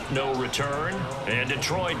punt, no return. And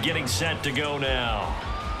Detroit getting set to go now.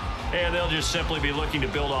 And they'll just simply be looking to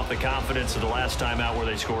build off the confidence of the last time out where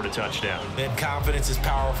they scored a touchdown. And confidence is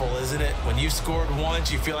powerful, isn't it? When you've scored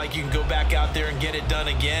once, you feel like you can go back out there and get it done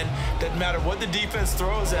again. Doesn't matter what the defense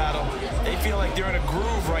throws at them. They feel like they're in a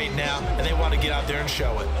groove right now, and they want to get out there and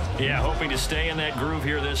show it. Yeah, hoping to stay in that groove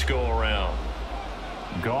here this go-around.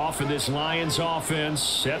 Goff and this Lions offense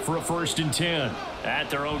set for a 1st and 10 at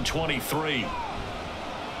their own 23. A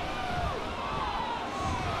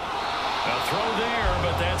throw there,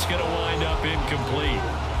 but that's going to wind up incomplete.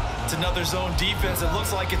 It's another zone defense. It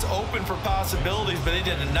looks like it's open for possibilities, but they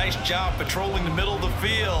did a nice job patrolling the middle of the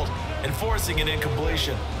field and forcing an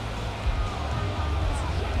incompletion.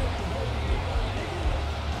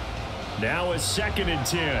 Now a 2nd and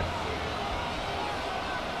 10.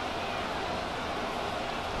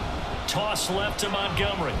 Toss left to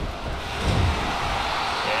Montgomery. And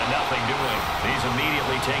nothing doing. He's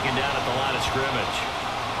immediately taken down at the line of scrimmage.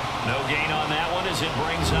 No gain on that one as it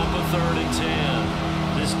brings up a 3rd and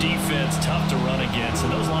 10. This defense tough to run against.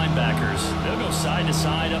 And those linebackers, they'll go side to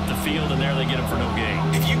side up the field, and there they get them for no gain.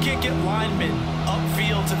 If you can't get linemen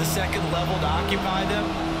upfield to the 2nd level to occupy them,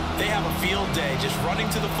 they have a field day just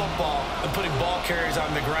running to the football and putting ball carriers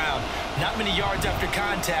on the ground. Not many yards after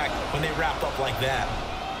contact when they wrap up like that.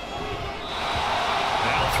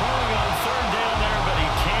 Now throwing on 3rd down there, but he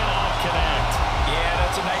cannot connect. Yeah,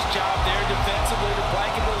 that's a nice job there defensively to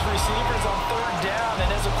blanket those receivers on 3rd down. And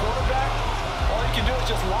as a quarterback, all you can do is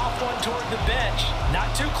just loft one toward the bench. Not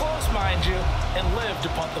too close, mind you, and live to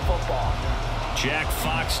punt the football. Jack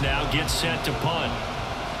Fox now gets set to punt.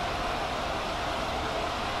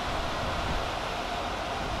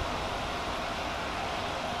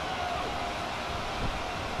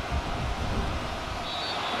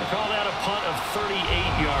 Call that a punt of 38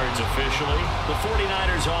 yards officially. The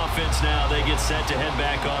 49ers offense now, they get set to head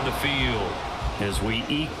back on the field. As we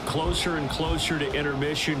eke closer and closer to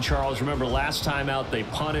intermission, Charles, remember last time out they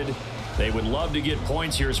punted. They would love to get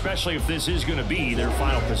points here, especially if this is going to be their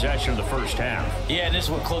final possession of the first half. Yeah, and this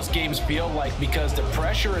is what close games feel like because the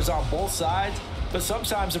pressure is on both sides. but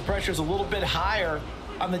sometimes the pressure is a little bit higher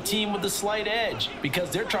on the team with the slight edge because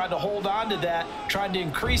they're trying to hold on to that, trying to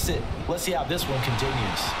increase it. Let's see how this one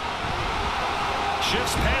continues.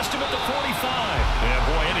 Shifts past him at the 45. Yeah,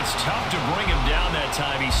 boy, and it's tough to bring him down that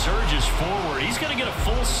time. He surges forward. He's going to get a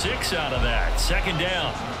full 6 out of that. Second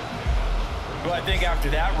down. Well, I think after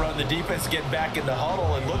that run, the defense is getting back in the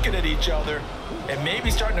huddle and looking at each other and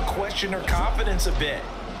maybe starting to question their confidence a bit.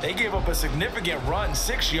 They gave up a significant run,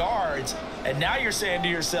 6 yards, and now you're saying to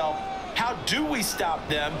yourself, how do we stop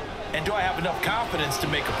them, and do I have enough confidence to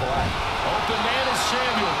make a play? Open man is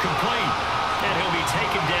Samuel, complete. And he'll be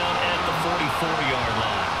taken down at the 44-yard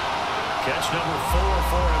line. Catch number 4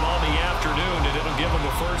 for him on the afternoon, and it'll give him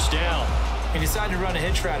a first down. He decided to run a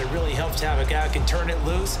hitch route. It really helps to have a guy who can turn it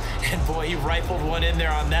loose. And, boy, he rifled one in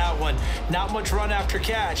there on that one. Not much run after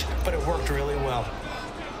catch, but it worked really well.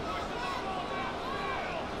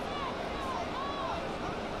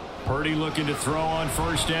 Purdy looking to throw on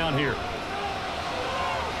first down here.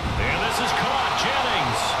 And this is caught.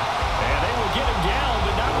 Jennings. And they will get him down,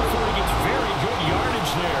 but not before he gets very good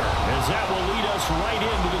yardage there, as that will lead us right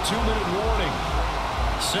into the 2-minute warning.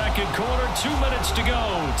 Second quarter, 2 minutes to go.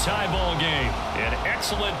 Tie ball game. An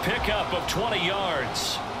excellent pickup of 20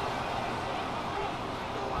 yards.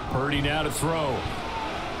 Purdy now to throw.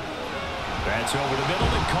 That's over the middle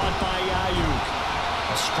and caught by Ayuk.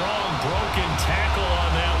 A strong broken tackle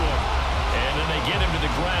on that one. And then they get him to the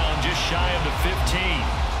ground just shy of the 15.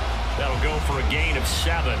 That'll go for a gain of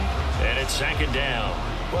 7, and it's second down.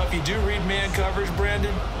 Well, if you do read man coverage,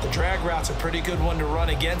 Brandon, the drag route's a pretty good one to run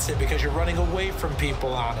against it because you're running away from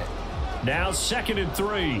people on it. Now 2nd and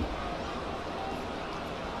 3.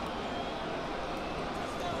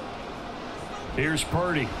 Here's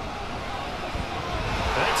Purdy.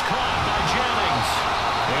 That's caught by Jennings.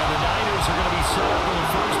 And the Niners are going to be set up with a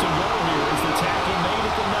first and goal here as the tackle made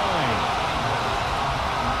at the 9.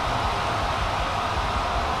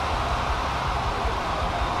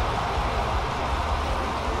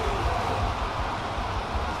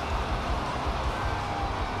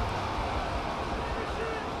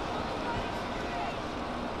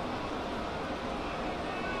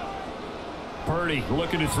 Purdy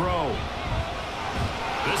looking to throw.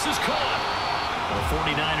 This is caught. The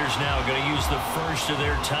 49ers now going to use the first of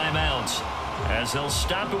their timeouts as they'll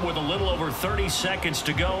stop it with a little over 30 seconds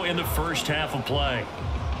to go in the first half of play.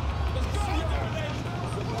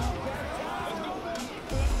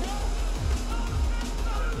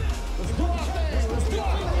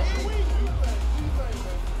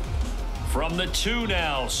 From the 2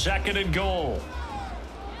 now, 2nd and goal.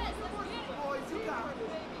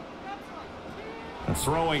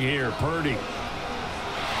 Throwing here, Purdy.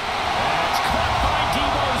 That's caught by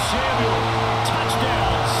Deebo Samuel.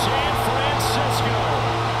 Touchdown, San Francisco.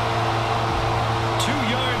 2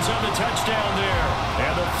 yards on the touchdown there.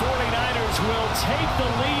 And the 49ers will take the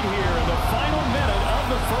lead here in the final minute of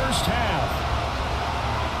the first half.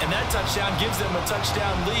 And that touchdown gives them a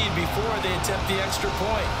touchdown lead before they attempt the extra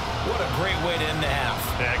point. What a great way to end the half.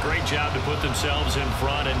 Yeah, great job to put themselves in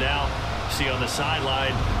front, and now see on the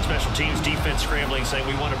sideline, special teams defense scrambling, saying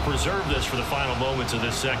we want to preserve this for the final moments of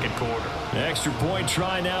this second quarter. Extra point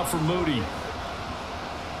try now for Moody.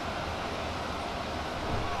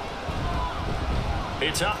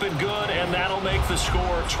 It's up and good, and that'll make the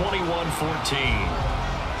score 21-14.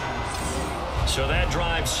 So that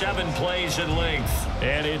drives 7 plays in length.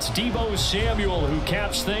 And it's Deebo Samuel who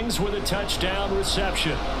caps things with a touchdown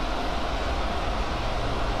reception.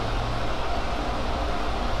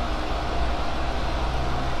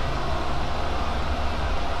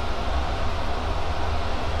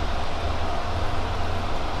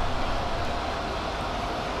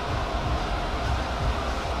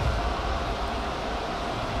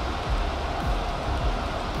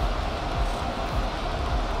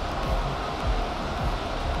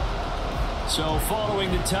 So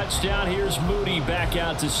following the touchdown, here's Moody back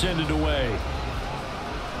out to send it away.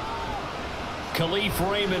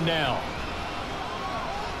 Khalif Raymond now.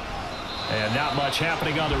 And not much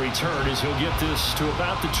happening on the return as he'll get this to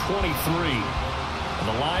about the 23. And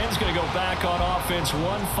the Lions going to go back on offense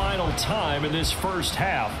one final time in this first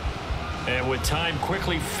half. And with time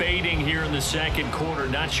quickly fading here in the second quarter,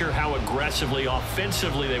 not sure how aggressively,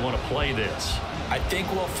 offensively they want to play this. I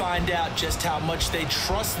think we'll find out just how much they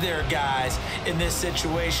trust their guys in this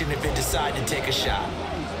situation if they decide to take a shot.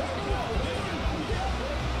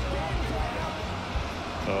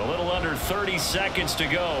 A little under 30 seconds to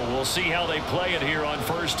go. We'll see how they play it here on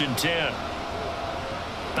 1st and 10.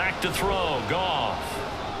 Back to throw, Goff.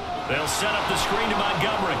 They'll set up the screen to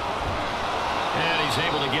Montgomery. And he's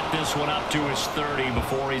able to get this one up to his 30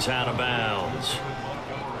 before he's out of bounds.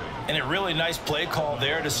 And a really nice play call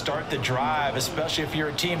there to start the drive, especially if you're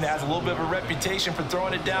a team that has a little bit of a reputation for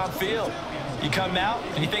throwing it downfield. You come out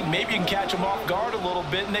and you think maybe you can catch them off guard a little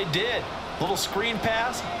bit, and they did. Little screen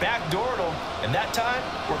pass, backdoored them, and that time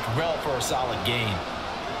worked well for a solid gain.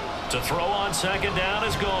 To throw on second down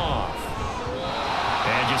is Goff.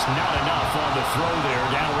 And just not enough on the throw there.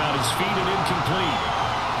 Down around his feet and incomplete.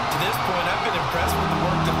 To this point, I've been impressed with the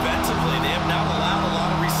work defensively. They have not allowed a lot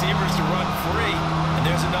of receivers to run free. And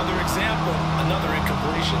there's another example, another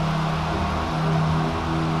incompletion.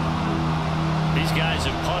 These guys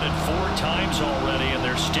have punted 4 times already, and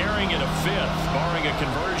they're staring at a 5th, barring a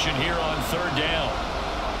conversion here on third down.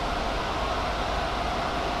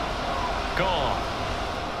 Goff.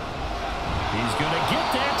 He's going to get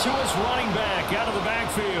that to his running back out of the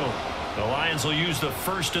backfield. The Lions will use the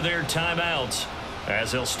first of their timeouts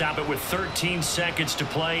as they'll stop it with 13 seconds to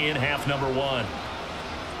play in half number 1.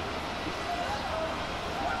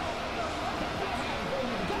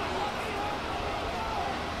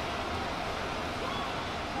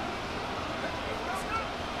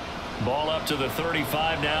 Ball up to the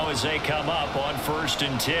 35 now as they come up on 1st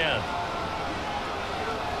and 10.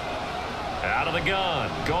 Out of the gun,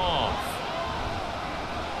 Goff.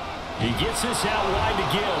 He gets this out wide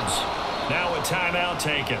to Gibbs. Now a timeout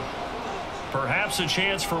taken. Perhaps a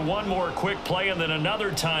chance for one more quick play and then another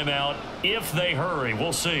timeout if they hurry.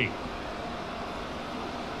 We'll see.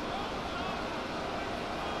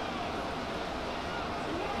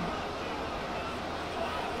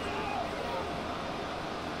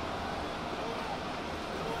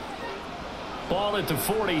 Ball at the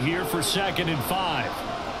 40 here for 2nd and 5.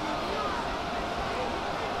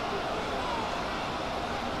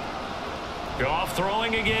 Goff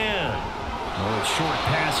throwing again. Oh, short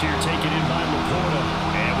pass here taken in by Laporta.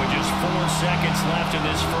 And with just 4 seconds left in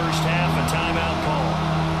this first half, a timeout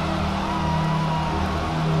call.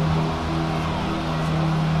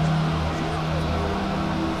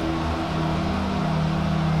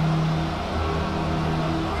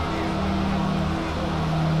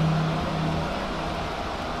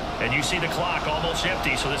 And you see the clock almost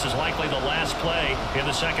empty, so this is likely the last play in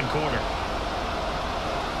the second quarter.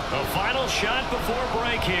 The final shot before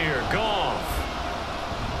break here. Goff.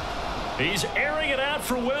 He's airing it out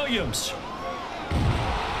for Williams.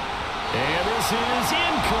 And this is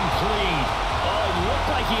incomplete. Oh, it looked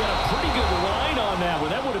like he had a pretty good line on that one.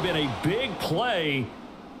 That would have been a big play,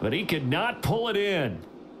 but he could not pull it in.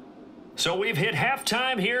 So we've hit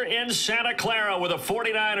halftime here in Santa Clara with the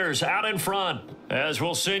 49ers out in front. As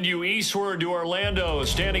we'll send you eastward to Orlando,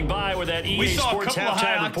 standing by with that EA Sports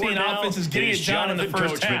halftime report now. Offenses getting it done in the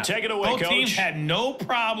first half. Take it away, Both Coach. teams had no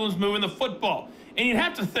problems moving the football. And you'd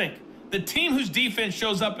have to think, the team whose defense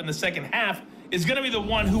shows up in the second half is going to be the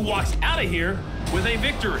one who walks out of here with a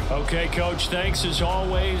victory. Okay, Coach, thanks as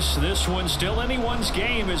always. This one's still anyone's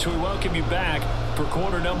game as we welcome you back for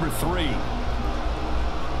quarter number 3.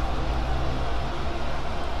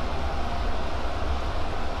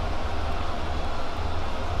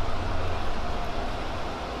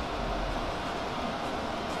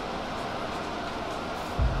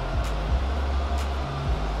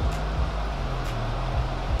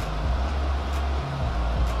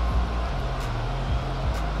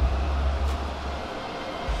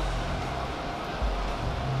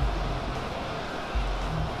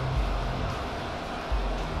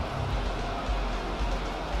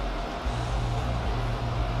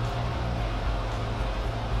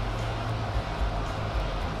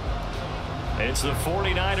 It's the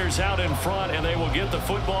 49ers out in front, and they will get the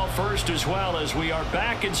football first as well as we are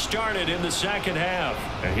back and started in the second half.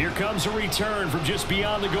 And here comes a return from just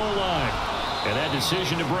beyond the goal line. And that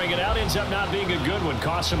decision to bring it out ends up not being a good one.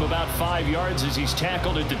 Costs him about 5 yards as he's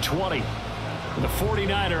tackled at the 20. The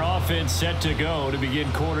 49er offense set to go to begin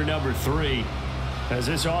quarter number 3. As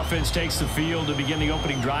this offense takes the field to begin the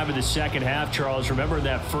opening drive of the second half, Charles, remember in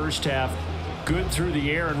that first half, good through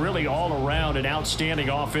the air and really all around an outstanding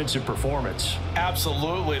offensive performance.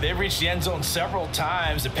 Absolutely. They've reached the end zone several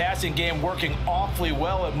times. The passing game working awfully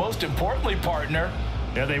well, and most importantly, partner,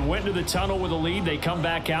 yeah, they went to the tunnel with a lead. They come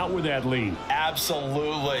back out with that lead.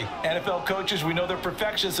 Absolutely. NFL coaches, we know they're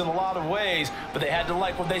perfectionists in a lot of ways, but they had to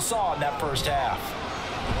like what they saw in that first half.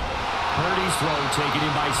 Purdy's throw taken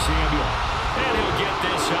in by Samuel. And he'll get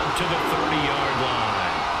this up to the 30-yard line.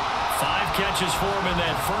 5 catches for him in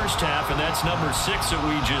that first half, and that's number 6 that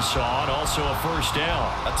we just saw, and also a first down.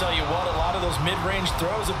 I'll tell you what, a lot of those mid-range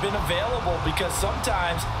throws have been available because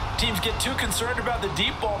sometimes teams get too concerned about the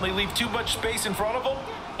deep ball and they leave too much space in front of them,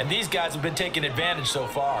 and these guys have been taking advantage so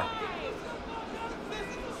far.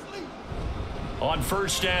 On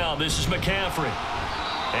first down, this is McCaffrey.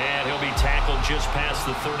 And he'll be tackled just past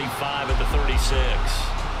the 35 at the 36.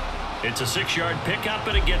 It's a 6-yard pickup,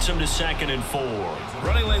 and it gets him to 2nd and 4.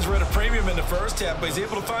 Running lanes were at a premium in the first half, but he's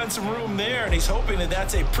able to find some room there, and he's hoping that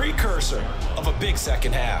that's a precursor of a big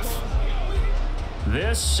second half.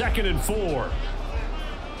 This 2nd and 4.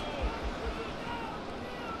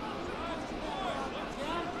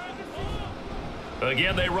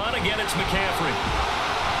 Again, they run. Again, it's McCaffrey.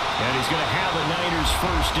 And he's going to have a Niners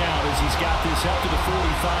first down as he's got this up to the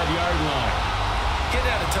 45-yard line. Getting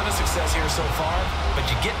had a ton of success here so far, but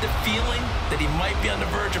you get the feeling that he might be on the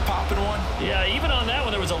verge of popping one. Yeah, even on that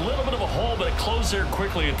one, there was a little bit of a hole, but it closed there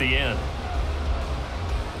quickly at the end.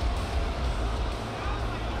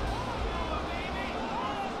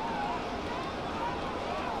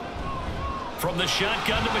 From the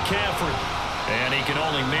shotgun to McCaffrey. And he can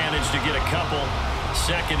only manage to get a couple.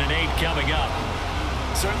 2nd and 8 coming up.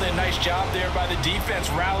 Certainly a nice job there by the defense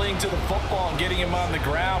rallying to the football and getting him on the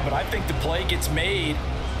ground, but I think the play gets made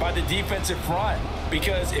by the defensive front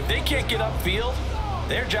because if they can't get upfield,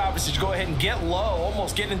 their job is to go ahead and get low,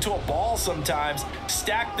 almost get into a ball sometimes,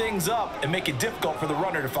 stack things up, and make it difficult for the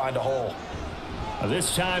runner to find a hole.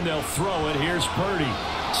 This time they'll throw it. Here's Purdy.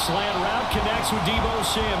 Slant route connects with Deebo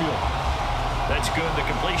Samuel. That's good. The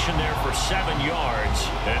completion there for 7 yards.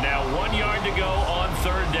 And now 1 yard to go on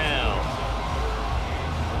 3rd down.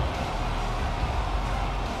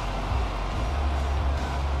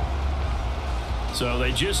 So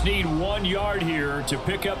they just need 1 yard here to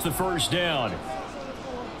pick up the first down.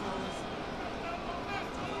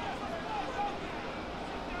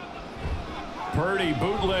 Purdy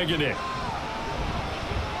bootlegging it.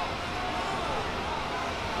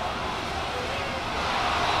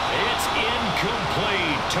 It's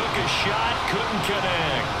incomplete. Took a shot, couldn't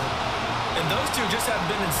connect. And those two just haven't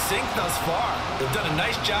been in sync thus far. They've done a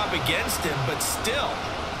nice job against him, but still,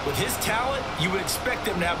 with his talent, you would expect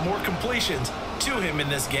him to have more completions to him in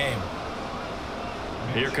this game.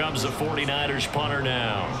 Here comes the 49ers punter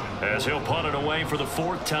now, as he'll punt it away for the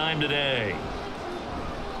 4th time today.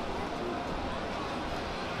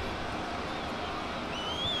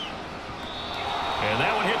 And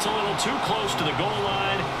that one hits a little too close to the goal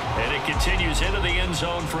line, and it continues into the end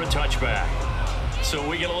zone for a touchback. So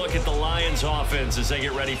we get a look at the Lions offense as they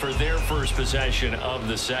get ready for their first possession of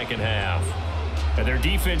the second half. And their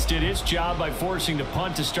defense did its job by forcing the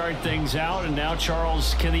punt to start things out. And now,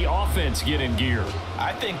 Charles, can the offense get in gear?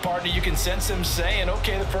 I think, partner, you can sense them saying,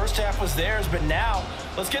 okay, the first half was theirs, but now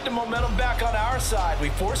let's get the momentum back on our side. We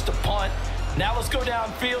forced a punt. Now let's go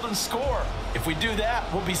downfield and score. If we do that,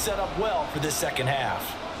 we'll be set up well for this second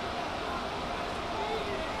half.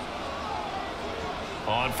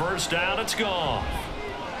 On first down, it's gone.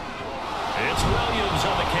 It's Williams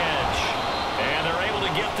on the catch. And they're able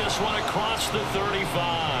to get this one across the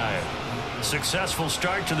 35. Successful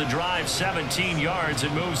start to the drive, 17 yards,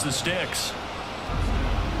 and moves the sticks.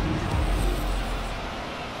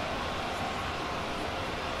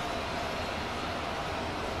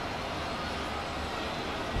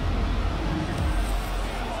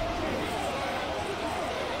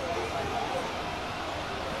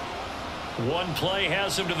 One play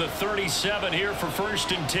has him to the 37 here for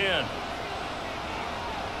 1st and 10.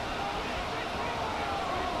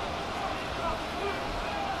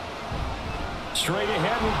 Straight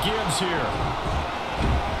ahead with Gibbs here.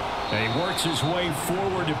 And he works his way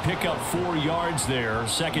forward to pick up 4 yards there.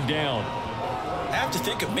 2nd down. I have to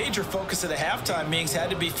think a major focus of the halftime meetings had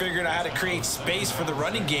to be figuring out how to create space for the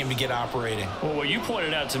running game to get operating. Well, what you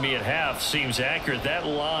pointed out to me at half seems accurate. That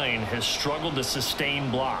line has struggled to sustain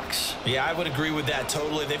blocks. Yeah, I would agree with that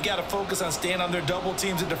totally. They've got to focus on staying on their double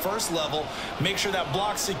teams at the first level, make sure that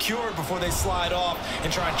block's secured before they slide off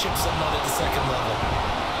and try and chip someone at the second level.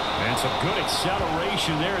 And some good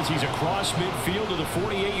acceleration there as he's across midfield to the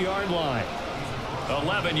 48-yard line.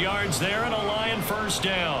 11 yards there and a Lion first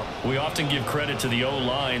down. We often give credit to the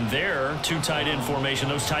O-line there. 2 tight end formation.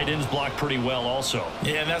 Those tight ends block pretty well also.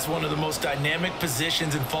 Yeah, and that's one of the most dynamic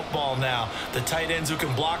positions in football now. The tight ends who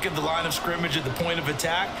can block at the line of scrimmage at the point of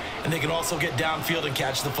attack, and they can also get downfield and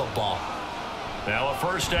catch the football. Now a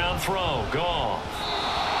first down throw. Gone.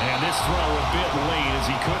 And this throw a bit late as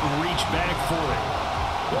he couldn't reach back for it.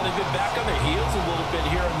 Well, they've been back on their heels a little bit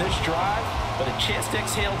here on this drive, but a chance to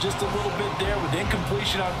exhale just a little bit there with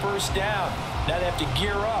incompletion on first down. Now they have to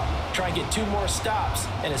gear up, try and get 2 more stops,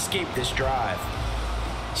 and escape this drive.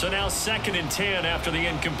 So now 2nd and 10 after the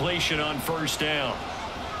incompletion on first down.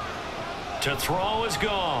 To throw is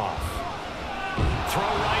Goff. Throw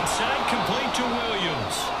right side, complete to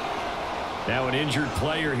Williams. Now an injured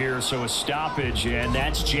player here, so a stoppage, and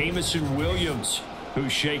that's Jamison Williams.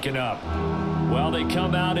 who's shaken up. While they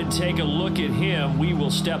come out and take a look at him, we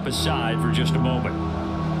will step aside for just a moment.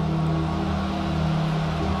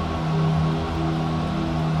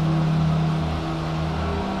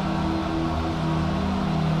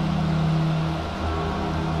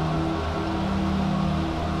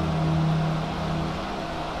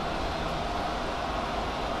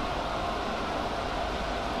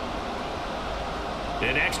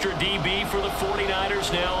 An extra DB for the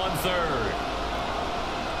 49ers now on third.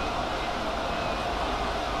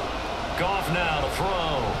 Goff now to throw.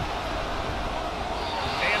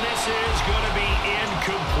 And this is going to be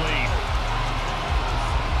incomplete.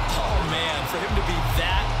 Oh, man, for him to be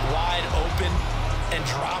that wide open and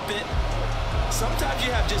drop it. Sometimes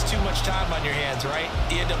you have just too much time on your hands, right?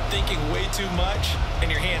 You end up thinking way too much,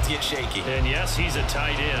 and your hands get shaky. And yes, he's a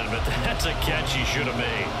tight end, but that's a catch he should have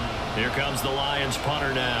made. Here comes the Lions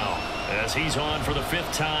punter now, as he's on for the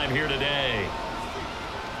 5th time here today.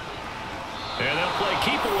 And they'll play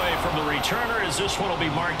keep away from the returner, as this one will be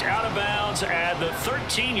marked out of bounds at the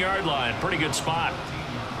 13-yard line. Pretty good spot.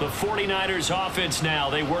 The 49ers offense now,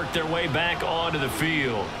 they work their way back onto the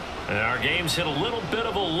field. And our game's hit a little bit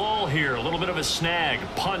of a lull here, a little bit of a snag.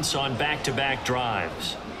 Punts on back-to-back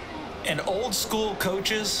drives. And old school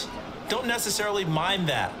coaches don't necessarily mind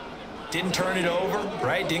that. Didn't turn it over,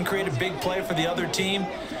 right? Didn't create a big play for the other team.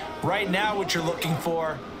 Right now what you're looking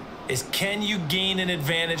for is, can you gain an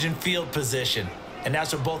advantage in field position? And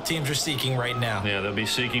that's what both teams are seeking right now. Yeah, they'll be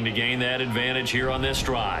seeking to gain that advantage here on this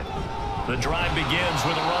drive. The drive begins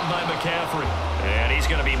with a run by McCaffrey. And he's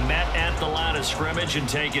going to be met at the line of scrimmage and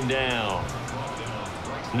taken down.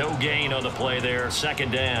 No gain on the play there,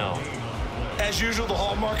 2nd down. As usual, the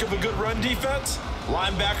hallmark of a good run defense,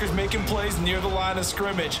 linebackers making plays near the line of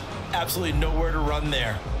scrimmage. Absolutely nowhere to run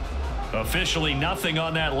there. Officially nothing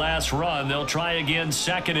on that last run. They'll try again,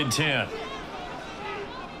 2nd and 10.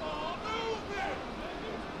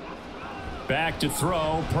 Back to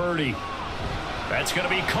throw, Purdy. That's going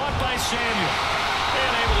to be caught by Samuel.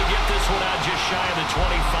 And able to get this one out just shy of the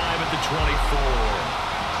 25 at the 24.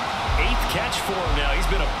 8th catch for him now. He's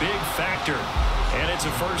been a big factor. And it's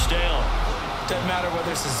a 1st down. Doesn't matter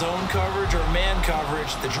whether it's a zone coverage or man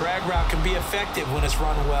coverage, the drag route can be effective when it's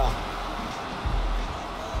run well.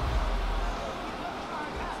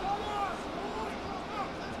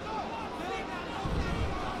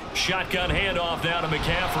 Shotgun handoff now to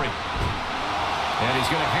McCaffrey. And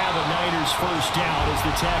he's going to have a Niners 1st down as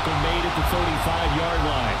the tackle made at the 35-yard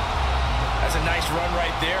line. That's a nice run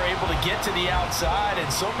right there, able to get to the outside.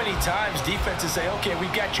 And so many times defenses say, okay,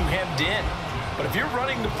 we've got you hemmed in. But if you're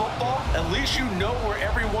running the football, at least you know where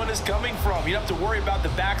everyone is coming from. You don't have to worry about the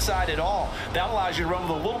backside at all. That allows you to run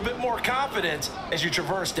with a little bit more confidence as you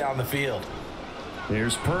traverse down the field.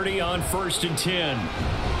 There's Purdy on 1st and 10.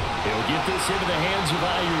 He'll get this into the hands of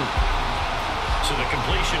Ayuk. So the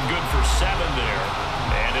completion good for 7 there.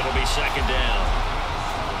 And it'll be 2nd down.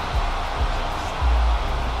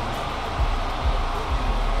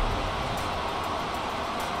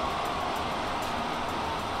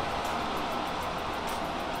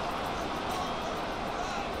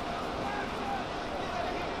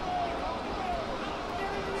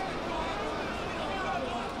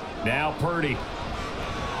 Now Purdy.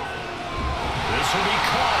 This will be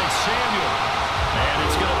caught at Samuel. And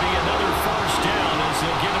it's going to be another 1st down as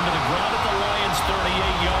they'll get him to the ground at the Lions'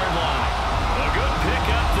 38-yard line. A good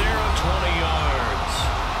pickup there of 20 yards.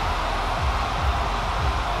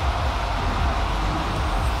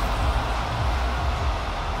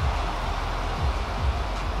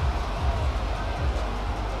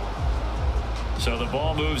 So the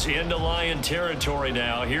ball moves into Lion territory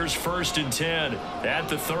now. Here's 1st and 10 at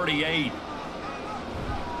the 38.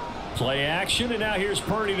 Play action, and now here's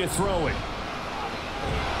Purdy to throw it.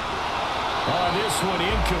 On this one,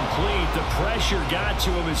 incomplete. The pressure got to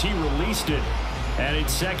him as he released it, and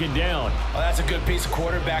it's 2nd down. Well, that's a good piece of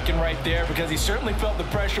quarterbacking right there because he certainly felt the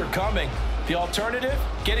pressure coming. The alternative,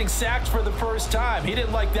 getting sacked for the 1st time. He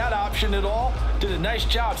didn't like that option at all. Did a nice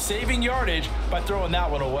job saving yardage by throwing that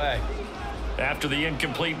one away. After the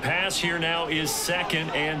incomplete pass, here now is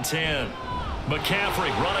 2nd and 10. McCaffrey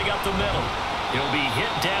running up the middle. He'll be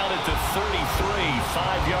hit down at the 33,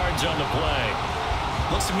 5 yards on the play.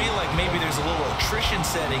 Looks to me like maybe there's a little attrition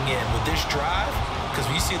setting in with this drive, because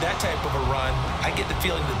when you see that type of a run, I get the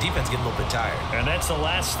feeling the defense getting a little bit tired. And that's the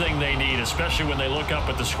last thing they need, especially when they look up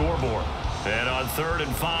at the scoreboard. And on 3rd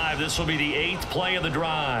and 5, this will be the 8th play of the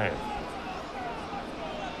drive.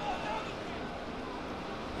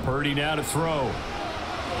 Purdy now to throw.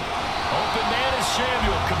 Open man is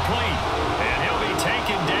Samuel, complete. And he'll be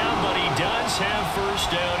taken down, but he does have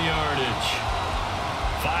 1st down yardage.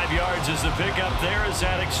 5 yards is the pickup there as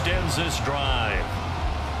that extends this drive.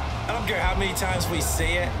 I don't care how many times we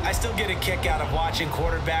see it. I still get a kick out of watching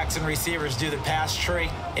quarterbacks and receivers do the pass tree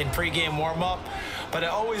in pregame warm-up. But I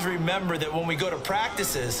always remember that when we go to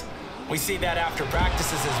practices, we see that after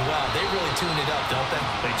practices as well. They really tune it up, don't they?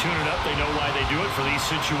 They tune it up. They know why they do it for these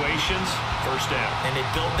situations. First down. And they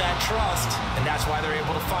build that trust, and that's why they're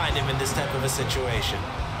able to find him in this type of a situation.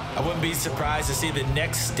 I wouldn't be surprised to see the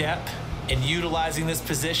next step in utilizing this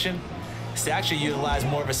position is to actually utilize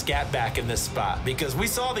more of a scat back in this spot, because we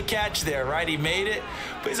saw the catch there, right? He made it,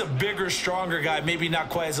 but he's a bigger, stronger guy, maybe not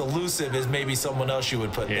quite as elusive as maybe someone else you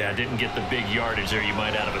would put there. Yeah, didn't get the big yardage there you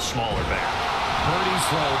might out of a smaller back. Purdy's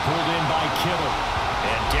throw pulled in by Kittle.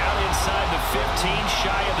 And down inside the 15,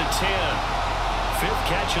 shy of the 10. 5th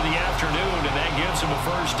catch of the afternoon, and that gives him a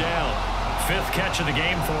first down. 5th catch of the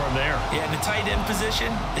game for him there. Yeah, and the tight end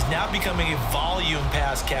position is now becoming a volume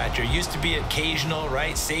pass catcher. Used to be occasional,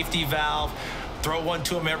 right? Safety valve, throw one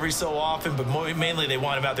to him every so often, but mainly they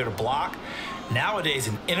want him out there to block. Nowadays,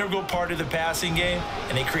 an integral part of the passing game,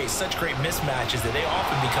 and they create such great mismatches that they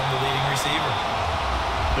often become the leading receiver.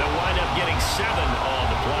 They'll wind up getting 7 on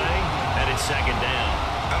the play, and it's 2nd down.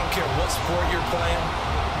 I don't care what sport you're playing.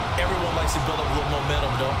 Everyone likes to build up a little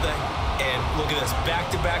momentum, don't they? And look at this,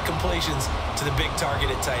 back-to-back completions to the big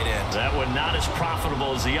target at tight end. That one not as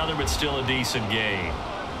profitable as the other, but still a decent game.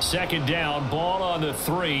 2nd down, ball on the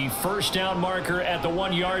 3. First down marker at the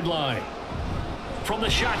 1-yard line. From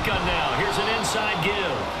the shotgun now, here's an inside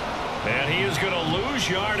give. And he is going to lose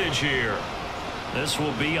yardage here. This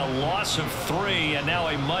will be a loss of 3, and now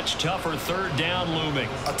a much tougher 3rd down looming.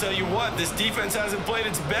 I'll tell you what, this defense hasn't played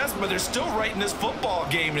its best, but they're still right in this football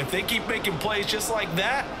game. And if they keep making plays just like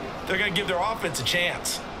that, they're going to give their offense a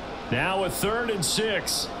chance. Now a 3rd and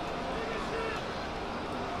 6.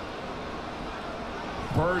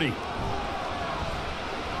 Purdy.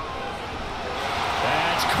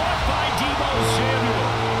 That's caught by Deebo Samuel.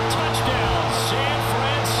 Touchdown, San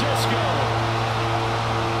Francisco.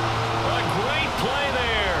 A great play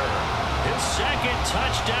there. His 2nd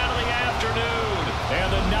touchdown of the afternoon.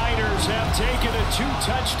 And the Niners have taken a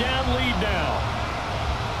 2-touchdown lead now.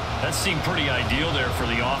 That seemed pretty ideal there for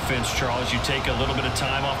the offense, Charles. You take a little bit of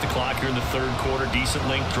time off the clock here in the 3rd quarter, decent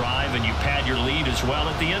length drive, and you pad your lead as well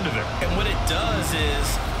at the end of it. And what it does is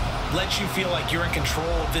lets you feel like you're in control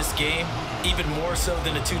of this game, even more so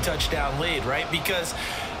than a 2-touchdown lead, right? Because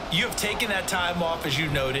you have taken that time off, as you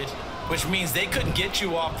noted, which means they couldn't get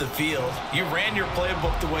you off the field. You ran your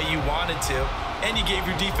playbook the way you wanted to, and you gave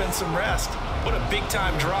your defense some rest. What a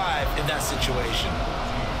big-time drive in that situation.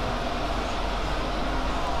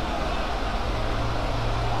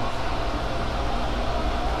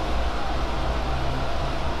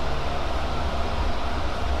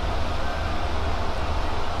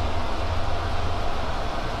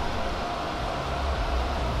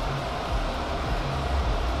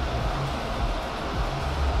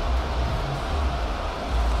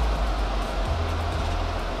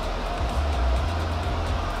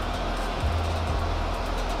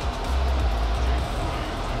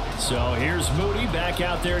 So here's Moody back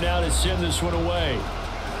out there now to send this one away.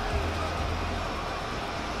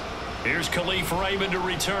 Here's Khalif Raymond to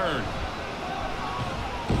return.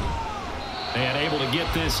 And able to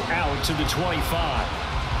get this out to the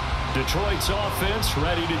 25. Detroit's offense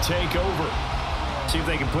ready to take over. See if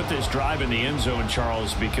they can put this drive in the end zone,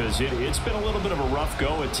 Charles, because it's been a little bit of a rough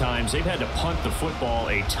go at times. They've had to punt the football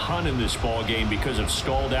a ton in this ball game because of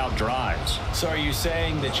stalled out drives. So are you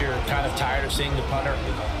saying that you're kind of tired of seeing the punter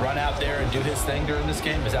run out there and do his thing during this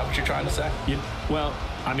game? Is that what you're trying to say? Well,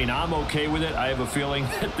 I mean, I'm okay with it. I have a feeling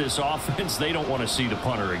that this offense, they don't want to see the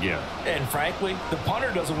punter again. And frankly, the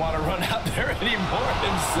punter doesn't want to run out there anymore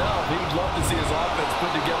himself. He would love to see his offense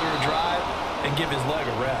put together a drive and give his leg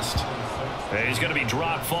a rest. And he's going to be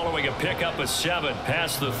dropped following a pickup of 7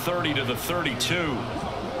 past the 30 to the 32.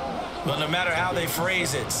 Well, no matter how they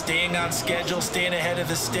phrase it, staying on schedule, staying ahead of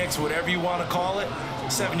the sticks, whatever you want to call it,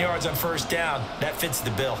 7 yards on first down, that fits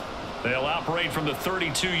the bill. They'll operate from the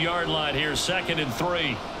 32-yard line here, 2nd and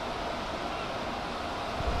 3.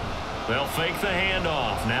 They'll fake the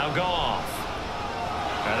handoff. Now Goff.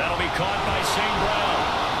 And that'll be caught by St.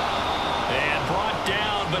 Brown. And brought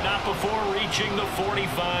down, but not before reaching the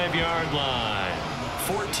 45-yard line.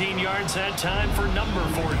 14 yards that time for number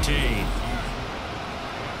 14.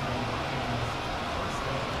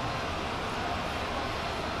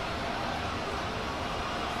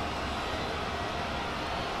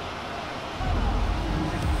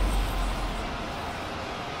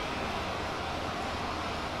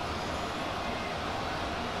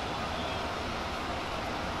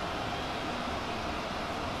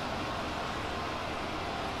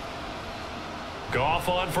 Goff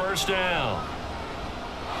on first down.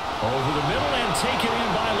 Over the middle and taken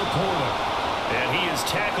in by Laporta. And he is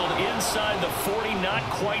tackled inside the 40, not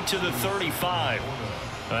quite to the 35.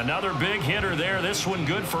 Another big hitter there. This one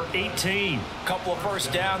good for 18. Couple of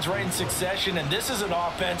first downs right in succession, and this is an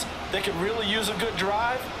offense that could really use a good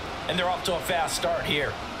drive, and they're off to a fast start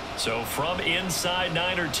here. So from inside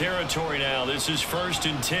Niner territory now, this is 1st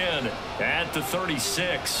and 10 at the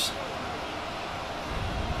 36.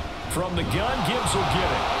 From the gun, Gibbs will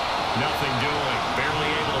get it. Nothing doing. Barely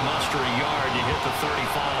able to muster a yard. You hit the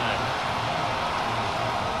 35.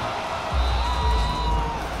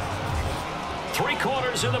 3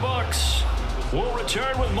 quarters in the books. We'll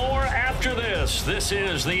return with more after this. This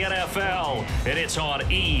is the NFL, and it's on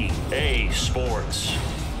EA Sports.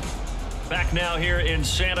 Back now here in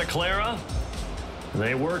Santa Clara.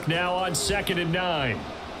 They work now on 2nd and 9.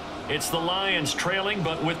 It's the Lions trailing,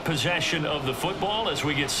 but with possession of the football as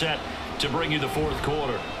we get set to bring you the 4th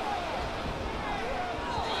quarter.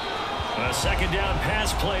 A 2nd down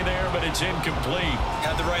pass play there, but it's incomplete.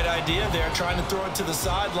 Had the right idea there, trying to throw it to the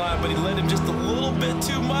sideline, but he led him just a little bit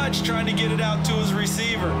too much, trying to get it out to his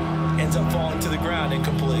receiver. Ends up falling to the ground,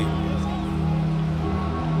 incomplete.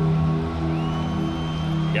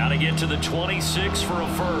 Got to get to the 26 for a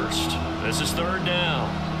first. This is 3rd down.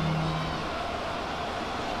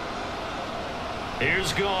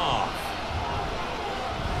 Here's Goff.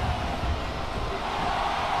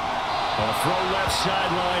 A throw left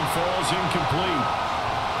sideline falls incomplete.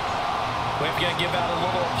 We've got to give out a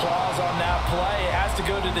little applause on that play. It has to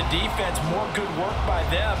go to the defense. More good work by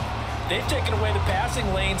them. They've taken away the passing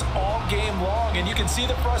lanes all game long, and you can see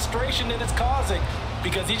the frustration that it's causing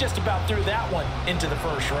because he just about threw that one into the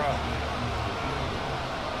first row.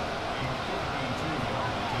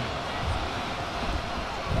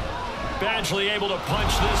 Badgley able to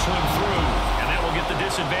punch this one through, and that will get the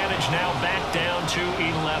disadvantage now back down to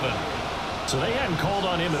 11. So they hadn't called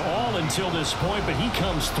on him at all until this point, but he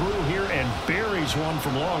comes through here and buries one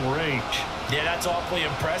from long range. Yeah, that's awfully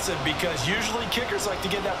impressive because usually kickers like to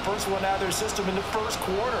get that first one out of their system in the first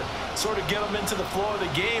quarter, sort of get them into the flow of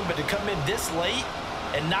the game, but to come in this late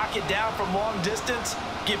and knock it down from long distance,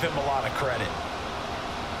 give him a lot of credit.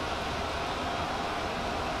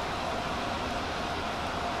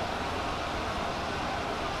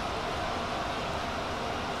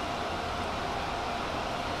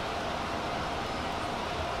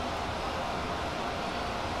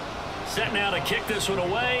 Set now to kick this one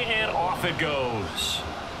away, and off it goes.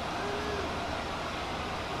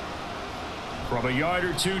 From a yard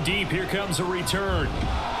or two deep, here comes a return.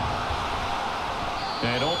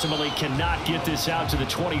 And ultimately cannot get this out to the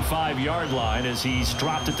 25-yard line as he's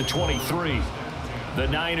dropped at the 23. The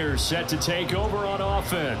Niners set to take over on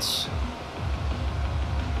offense.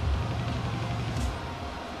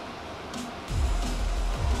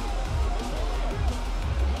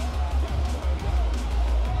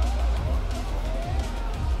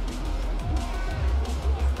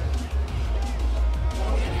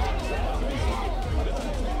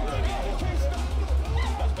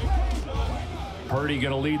 Purdy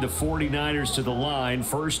going to lead the 49ers to the line,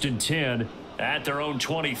 1st and 10 at their own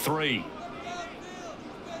 23.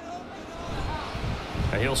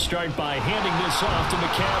 He'll start by handing this off to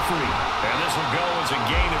McCaffrey. And this will go as a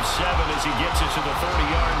gain of 7 as he gets it to the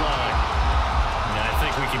 30-yard line. And I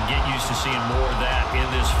think we can get used to seeing more of that in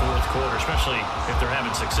this 4th quarter, especially if they're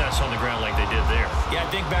having success on the ground like they did there. Yeah,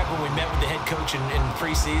 I think back when we met with the head coach in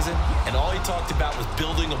preseason, and all he talked about was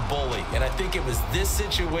building a bully. And I think it was this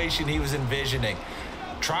situation he was envisioning.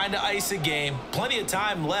 Trying to ice a game, plenty of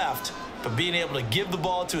time left, but being able to give the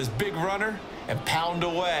ball to his big runner and pound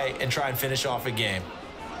away and try and finish off a game.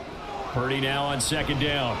 Purdy now on 2nd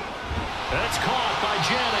down. That's caught by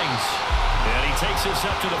Jennings. And he takes this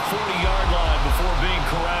up to the 40-yard line before being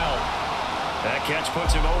corralled. That catch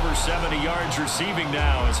puts him over 70 yards receiving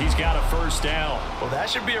now as he's got a 1st down. Well, that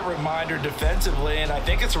should be a reminder defensively, and I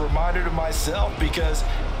think it's a reminder to myself because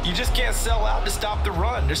you just can't sell out to stop the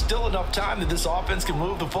run. There's still enough time that this offense can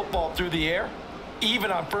move the football through the air,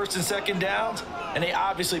 even on 1st and 2nd downs, and they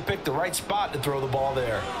obviously picked the right spot to throw the ball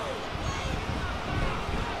there.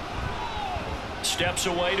 Steps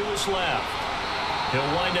away to his left. He'll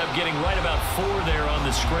wind up getting right about 4 there on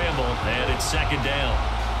the scramble, and it's 2nd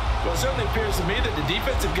down. Well, it certainly appears to me that the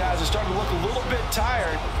defensive guys are starting to look a little bit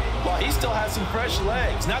tired while he still has some fresh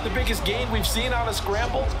legs. Not the biggest gain we've seen on a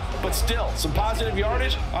scramble, but still some positive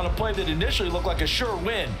yardage on a play that initially looked like a sure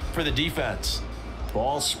win for the defense.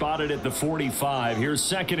 Ball spotted at the 45. Here's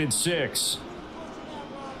 2nd and 6.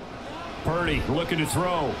 Purdy looking to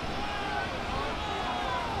throw.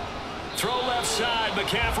 Throw left side.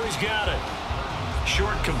 McCaffrey's got it.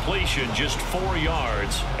 Short completion, just 4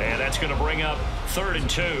 yards, and that's going to bring up 3rd and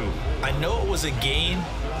 2. I know it was a gain,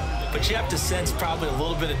 but you have to sense probably a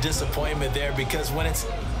little bit of disappointment there because when it's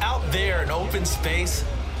out there in open space,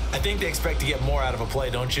 I think they expect to get more out of a play,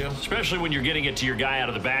 don't you? Especially when you're getting it to your guy out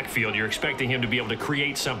of the backfield. You're expecting him to be able to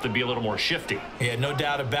create something, be a little more shifty. Yeah, no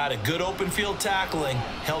doubt about it. Good open field tackling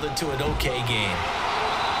held it to an okay game.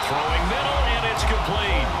 Throwing middle, and it's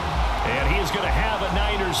complete. And he is going to have a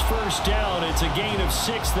Niners first down. It's a gain of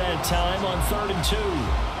 6 that time on 3rd and 2.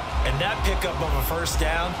 And that pickup of a first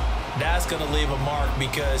down, that's going to leave a mark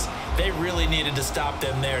because they really needed to stop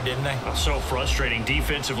them there, didn't they? So frustrating.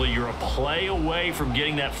 Defensively, you're a play away from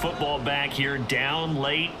getting that football back here down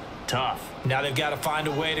late. Tough. Now they've got to find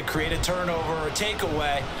a way to create a turnover or a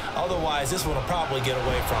takeaway. Otherwise, this one will probably get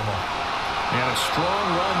away from them. And a strong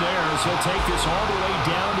run there as he'll take this all the way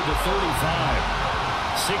down to the 35.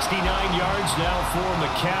 69 yards now for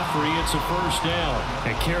McCaffrey. It's a first down.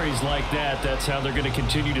 And carries like that, that's how they're going to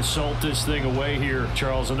continue to salt this thing away here,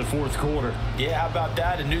 Charles, in the 4th quarter. Yeah, how about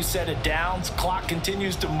that? A new set of downs. Clock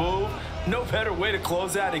continues to move. No better way to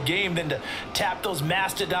close out a game than to tap those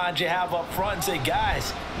mastodons you have up front and say,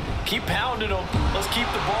 guys, keep pounding them. Let's keep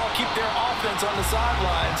the ball, keep their offense on the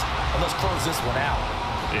sidelines, and let's close this one out.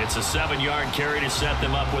 It's a 7-yard carry to set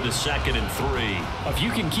them up with a 2nd and 3. If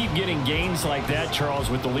you can keep getting gains like that, Charles,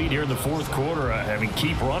 with the lead here in the 4th quarter, I mean,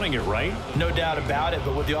 keep running it, right? No doubt about it,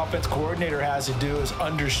 but what the offense coordinator has to do is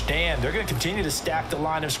understand they're going to continue to stack the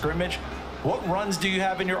line of scrimmage. What runs do you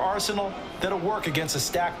have in your arsenal that'll work against a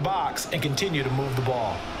stacked box and continue to move the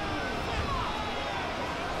ball?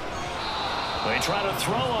 They try to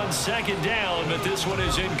throw on 2nd down, but this one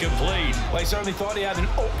is incomplete. Well, he certainly thought he had an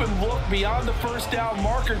open look beyond the first down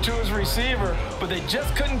marker to his receiver, but they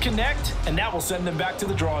just couldn't connect, and that will send them back to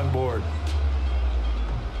the drawing board.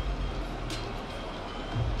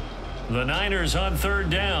 The Niners on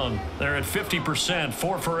 3rd down. They're at 50%,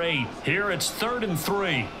 4 for 8. Here it's 3rd and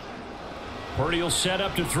 3. Purdy will set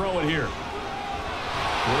up to throw it here.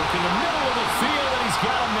 Work in the middle of the field, and he's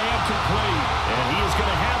got a man complete. And he is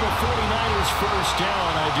going to have a 49ers first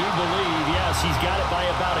down, I do believe. Yes, he's got it by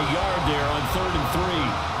about a yard there on 3rd and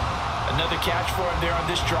 3. Another catch for him there on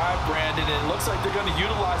this drive, Brandon. And it looks like they're going to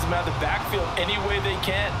utilize him out of the backfield any way they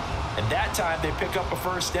can. And that time, they pick up a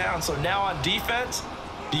first down. So now on defense,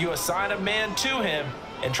 do you assign a man to him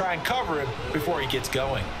and try and cover him before he gets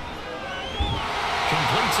going?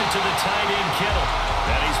 Completes it to the tight end, Kittle.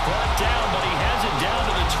 And he's brought down, but he has it down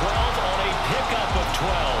to the 12 on a pickup of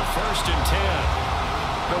 12. 1st and 10.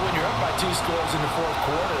 But when you're up by 2 scores in the 4th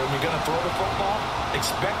quarter and you're going to throw the football,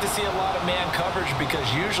 expect to see a lot of man coverage because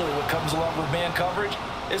usually what comes along with man coverage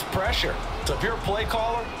is pressure. So if you're a play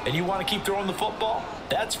caller and you want to keep throwing the football,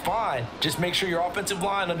 that's fine. Just make sure your offensive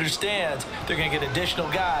line understands they're going to get additional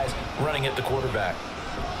guys running at the quarterback.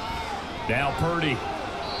 Now Purdy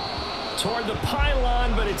toward the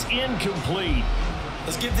pylon, but it's incomplete.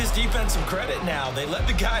 Let's give this defense some credit now. They let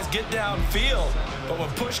the guys get downfield, but when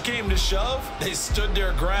push came to shove, they stood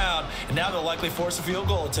their ground, and now they'll likely force a field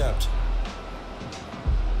goal attempt.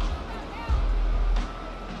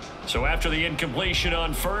 So after the incompletion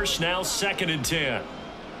on 1st, now 2nd and 10.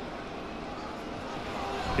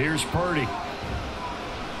 Here's Purdy.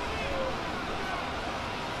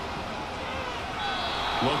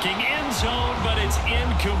 Looking end zone, but it's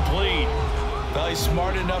incomplete. Well, he's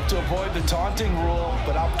smart enough to avoid the taunting rule,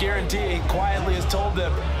 but I'll guarantee he quietly has told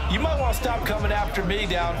them, you might want to stop coming after me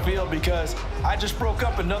downfield because I just broke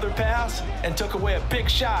up another pass and took away a big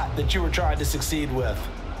shot that you were trying to succeed with.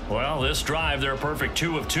 Well, this drive, they're a perfect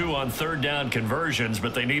 2 of 2 on 3rd down conversions,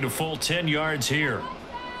 but they need a full 10 yards here.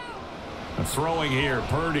 Throwing here,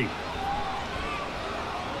 Purdy.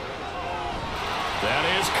 That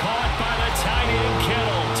is caught by the tight end,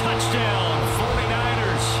 Kittle. Touchdown,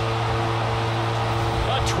 49ers.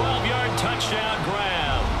 A 12-yard touchdown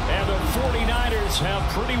grab. And the 49ers have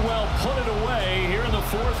pretty well put it away here in the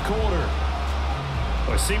 4th quarter.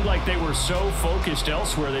 Well, it seemed like they were so focused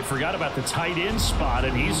elsewhere they forgot about the tight end spot,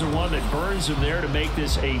 and he's the one that burns them there to make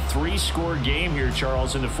this a 3-score game here,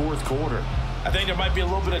 Charles, in the 4th quarter. I think there might be a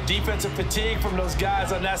little bit of defensive fatigue from those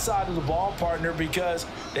guys on that side of the ball, partner, because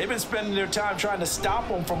they've been spending their time trying to stop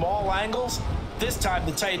them from all angles. This time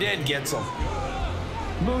the tight end gets them.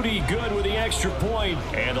 Moody good with the extra point,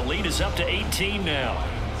 and the lead is up to 18 now.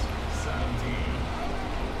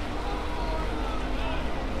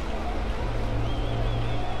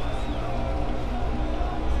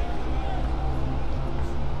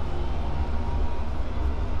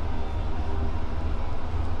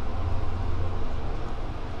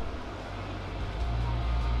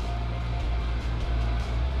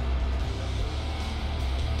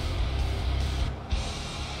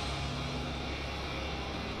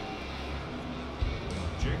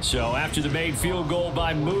 So after the made field goal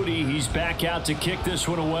by Moody, he's back out to kick this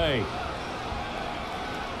one away.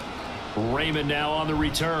 Raymond now on the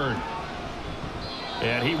return.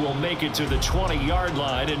 And he will make it to the 20-yard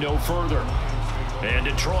line and no further. And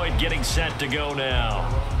Detroit getting set to go now.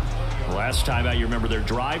 Last time out, you remember their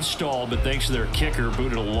drive stalled, but thanks to their kicker,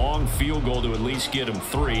 booted a long field goal to at least get them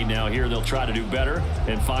 3. Now here they'll try to do better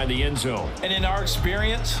and find the end zone. And in our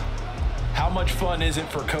experience, how much fun is it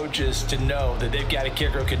for coaches to know that they've got a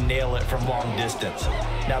kicker who can nail it from long distance?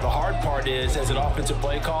 Now, the hard part is, as an offensive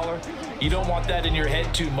play caller, you don't want that in your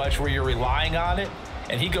head too much where you're relying on it,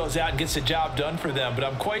 and he goes out and gets the job done for them. But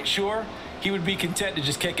I'm quite sure he would be content to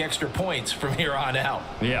just kick extra points from here on out.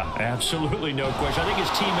 Yeah, absolutely no question. I think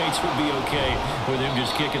his teammates would be okay with him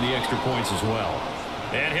just kicking the extra points as well.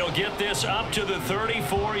 And he'll get this up to the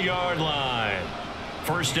 34-yard line.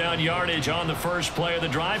 First down yardage on the first play of the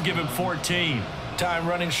drive. Give him 14. Time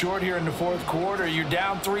running short here in the fourth quarter. You're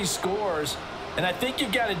down 3 scores. And I think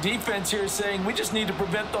you've got a defense here saying we just need to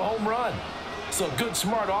prevent the home run. So a good,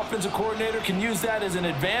 smart offensive coordinator can use that as an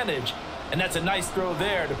advantage. And that's a nice throw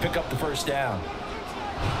there to pick up the first down.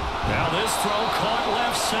 Now this throw caught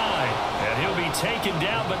left side. And he'll be taken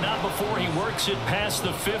down, but not before he works it past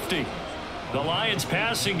the 50. The Lions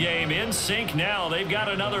passing game in sync now. They've got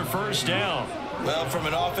another first down. Well, from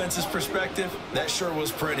an offense's perspective, that sure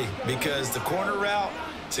was pretty because the corner route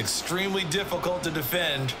is extremely difficult to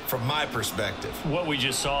defend from my perspective. What we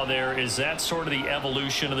just saw there, is that sort of the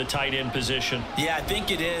evolution of the tight end position? Yeah, I think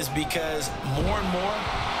it is because more and more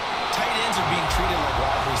tight ends are being treated like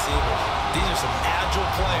wide receivers. These are some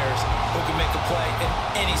agile players who can make a play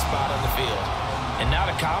in any spot on the field. And not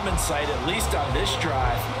a common sight, at least on this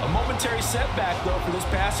drive. A momentary setback, though, for this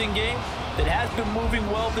passing game that has been moving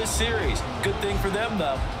well this series. Good thing for them,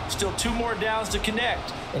 though. Still 2 more downs to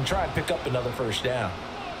connect and try and pick up another first down.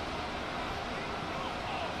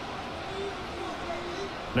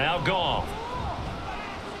 Now Goff.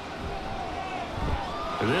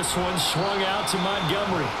 This one swung out to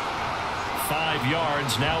Montgomery. 5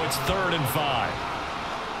 yards. Now it's 3rd and 5.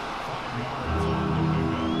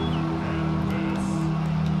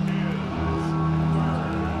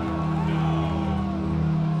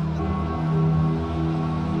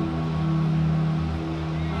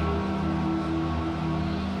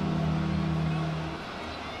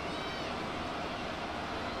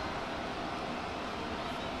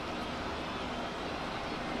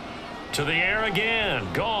 To the air again.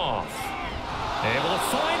 Goff. Able to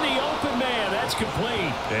find the open man. That's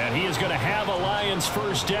complete. And he is going to have a Lions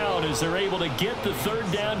first down as they're able to get the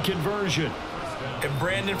 3rd down conversion. And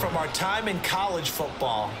Brandon, from our time in college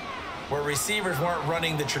football, where receivers weren't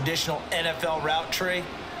running the traditional NFL route tree,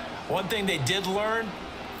 one thing they did learn,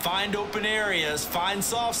 find open areas, find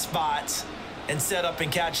soft spots, and set up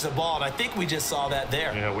and catch the ball. And I think we just saw that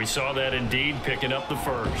there. Yeah, we saw that indeed, picking up the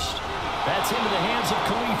first. That's into the hands of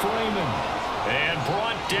Khalif Raymond. And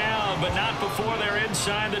brought down, but not before they're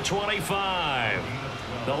inside the 25.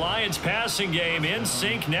 The Lions passing game in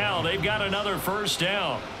sync now. They've got another first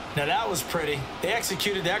down. Now that was pretty. They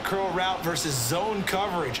executed that curl route versus zone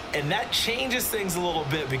coverage, and that changes things a little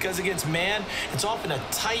bit because against man, it's often a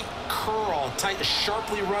tight curl, tight,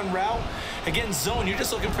 sharply run route. Against zone, you're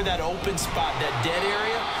just looking for that open spot, that dead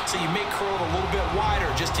area, so you make curl a little bit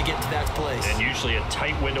wider just to get to that place. And usually a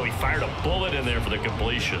tight window. He fired a bullet in there for the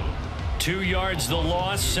completion. 2 yards the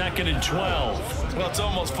loss, 2nd and 12. Well, it's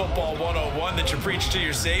almost football 101 that you preach to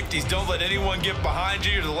your safeties. Don't let anyone get behind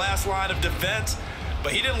you. You're the last line of defense.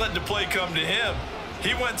 But he didn't let the play come to him.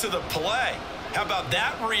 He went to the play. How about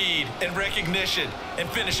that read and recognition and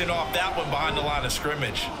finishing off that one behind the line of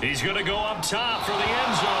scrimmage? He's going to go up top for the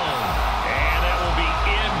end zone. And that will be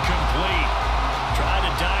incomplete. Tried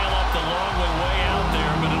to dial up the long way out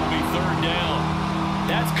there, but it'll be 3rd down.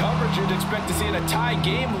 That's coverage you'd expect to see in a tie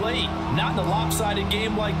game late. Not in a lopsided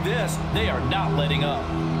game like this. They are not letting up.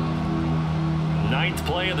 9th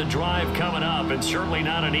play of the drive coming up, and certainly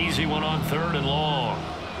not an easy one on 3rd and long.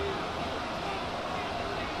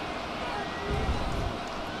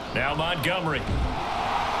 Now Montgomery.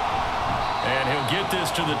 And he'll get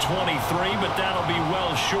this to the 23, but that'll be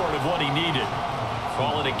well short of what he needed.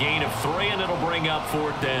 Call it a gain of 3, and it'll bring up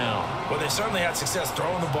 4th down. Well, they certainly had success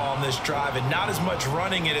throwing the ball in this drive, and not as much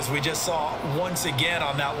running it as we just saw once again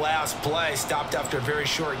on that last play. Stopped after a very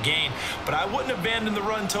short gain. But I wouldn't abandon the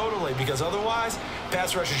run totally, because otherwise,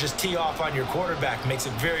 pass rushers just tee off on your quarterback. Makes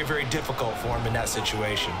it very, very difficult for him in that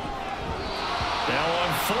situation. Now on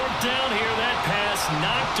 4th down here, that pass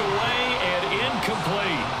knocked away and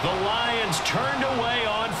incomplete. The Lions turned away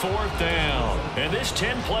on 4th down. And this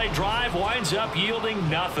 10-play drive winds up yielding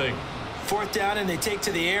nothing. 4th down and they take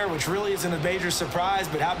to the air, which really isn't a major surprise,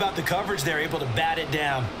 but how about the coverage there, able to bat it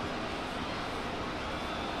down?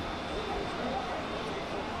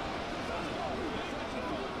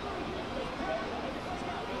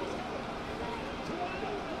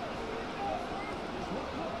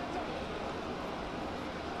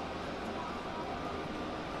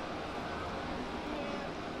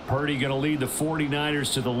 Purdy going to lead the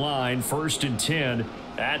 49ers to the line, 1st and 10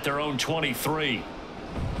 at their own 23.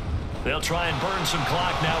 They'll try and burn some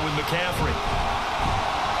clock now with McCaffrey.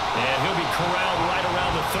 And he'll be corralled right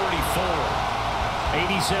around the 34.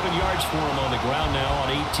 87 yards for him on the ground now on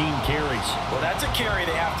 18 carries. Well, that's a carry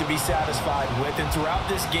they have to be satisfied with. And throughout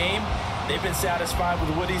this game, they've been satisfied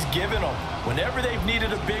with what he's given them. Whenever they've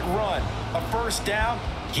needed a big run, a 1st down,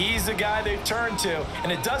 he's the guy they've turned to.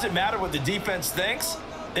 And it doesn't matter what the defense thinks.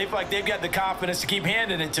 They feel like they've got the confidence to keep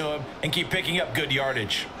handing it to him and keep picking up good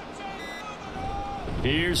yardage.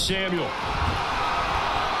 Here's Samuel.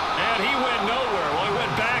 And he went nowhere. Well, he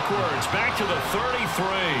went backwards, back to the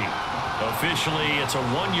 33. Officially, it's a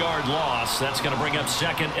 1-yard loss. That's going to bring up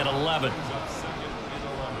 2nd and 11.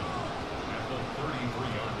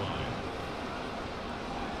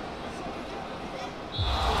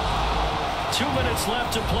 Two minutes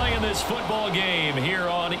left to play in this football game here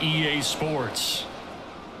on EA Sports.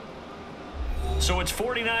 So it's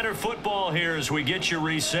 49er football here as we get you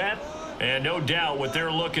reset. And no doubt what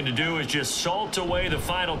they're looking to do is just salt away the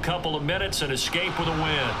final couple of minutes and escape with a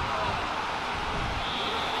win.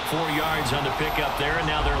 4 yards on the pickup there, and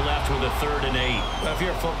now they're left with a 3rd and 8. Well, if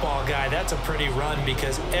you're a football guy, that's a pretty run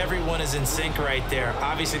because everyone is in sync right there.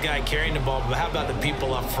 Obviously, the guy carrying the ball, but how about the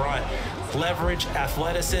people up front? Leverage,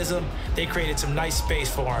 athleticism, they created some nice space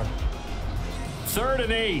for him. 3rd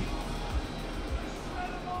and 8.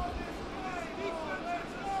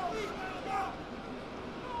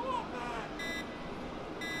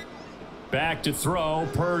 Back to throw,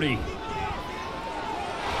 Purdy. Ooh,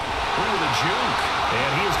 the juke.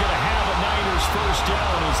 And he's going to have a Niners 1st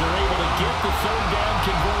down as they're able to get the 3rd down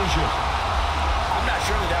conversion. I'm not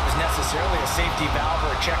sure that was necessarily a safety valve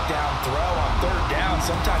or a check down throw on 3rd down.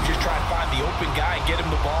 Sometimes you just try and find the open guy and get him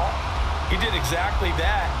the ball. He did exactly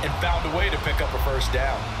that and found a way to pick up a 1st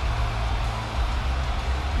down.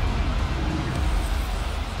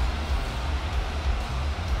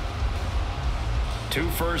 Two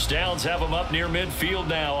 1st downs have them up near midfield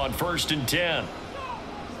now on 1st and 10.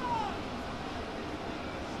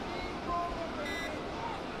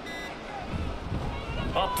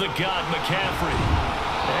 Up the gut, McCaffrey.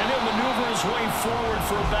 And he'll maneuver his way forward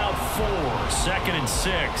for about 4. 2nd and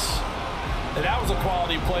 6. And that was a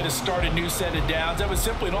quality play to start a new set of downs. That was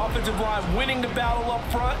simply an offensive line winning the battle up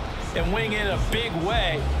front and winning it in a big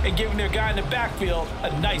way and giving their guy in the backfield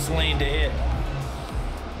a nice lane to hit.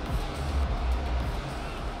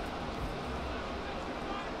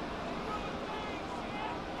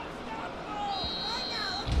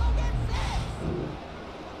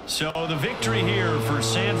 So the victory here for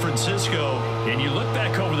San Francisco, and you look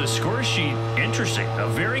back over the score sheet, interesting. A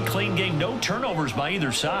very clean game, no turnovers by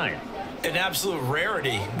either side. An absolute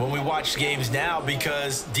rarity when we watch games now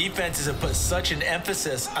because defenses have put such an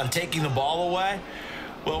emphasis on taking the ball away.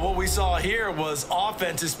 Well, what we saw here was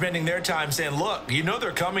offenses spending their time saying, look, you know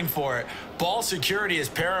they're coming for it. Ball security is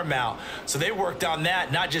paramount. So they worked on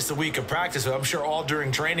that, not just a week of practice, but I'm sure all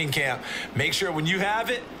during training camp. Make sure when you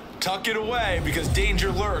have it, tuck it away because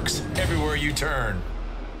danger lurks everywhere you turn.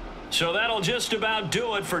 So that'll just about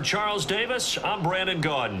do it for Charles Davis. I'm Brandon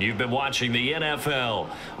Gaudin. You've been watching the NFL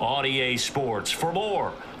on EA Sports. For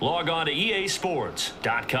more, log on to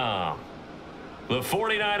easports.com. The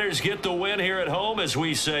 49ers get the win here at home as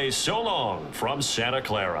we say so long from Santa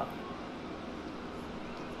Clara.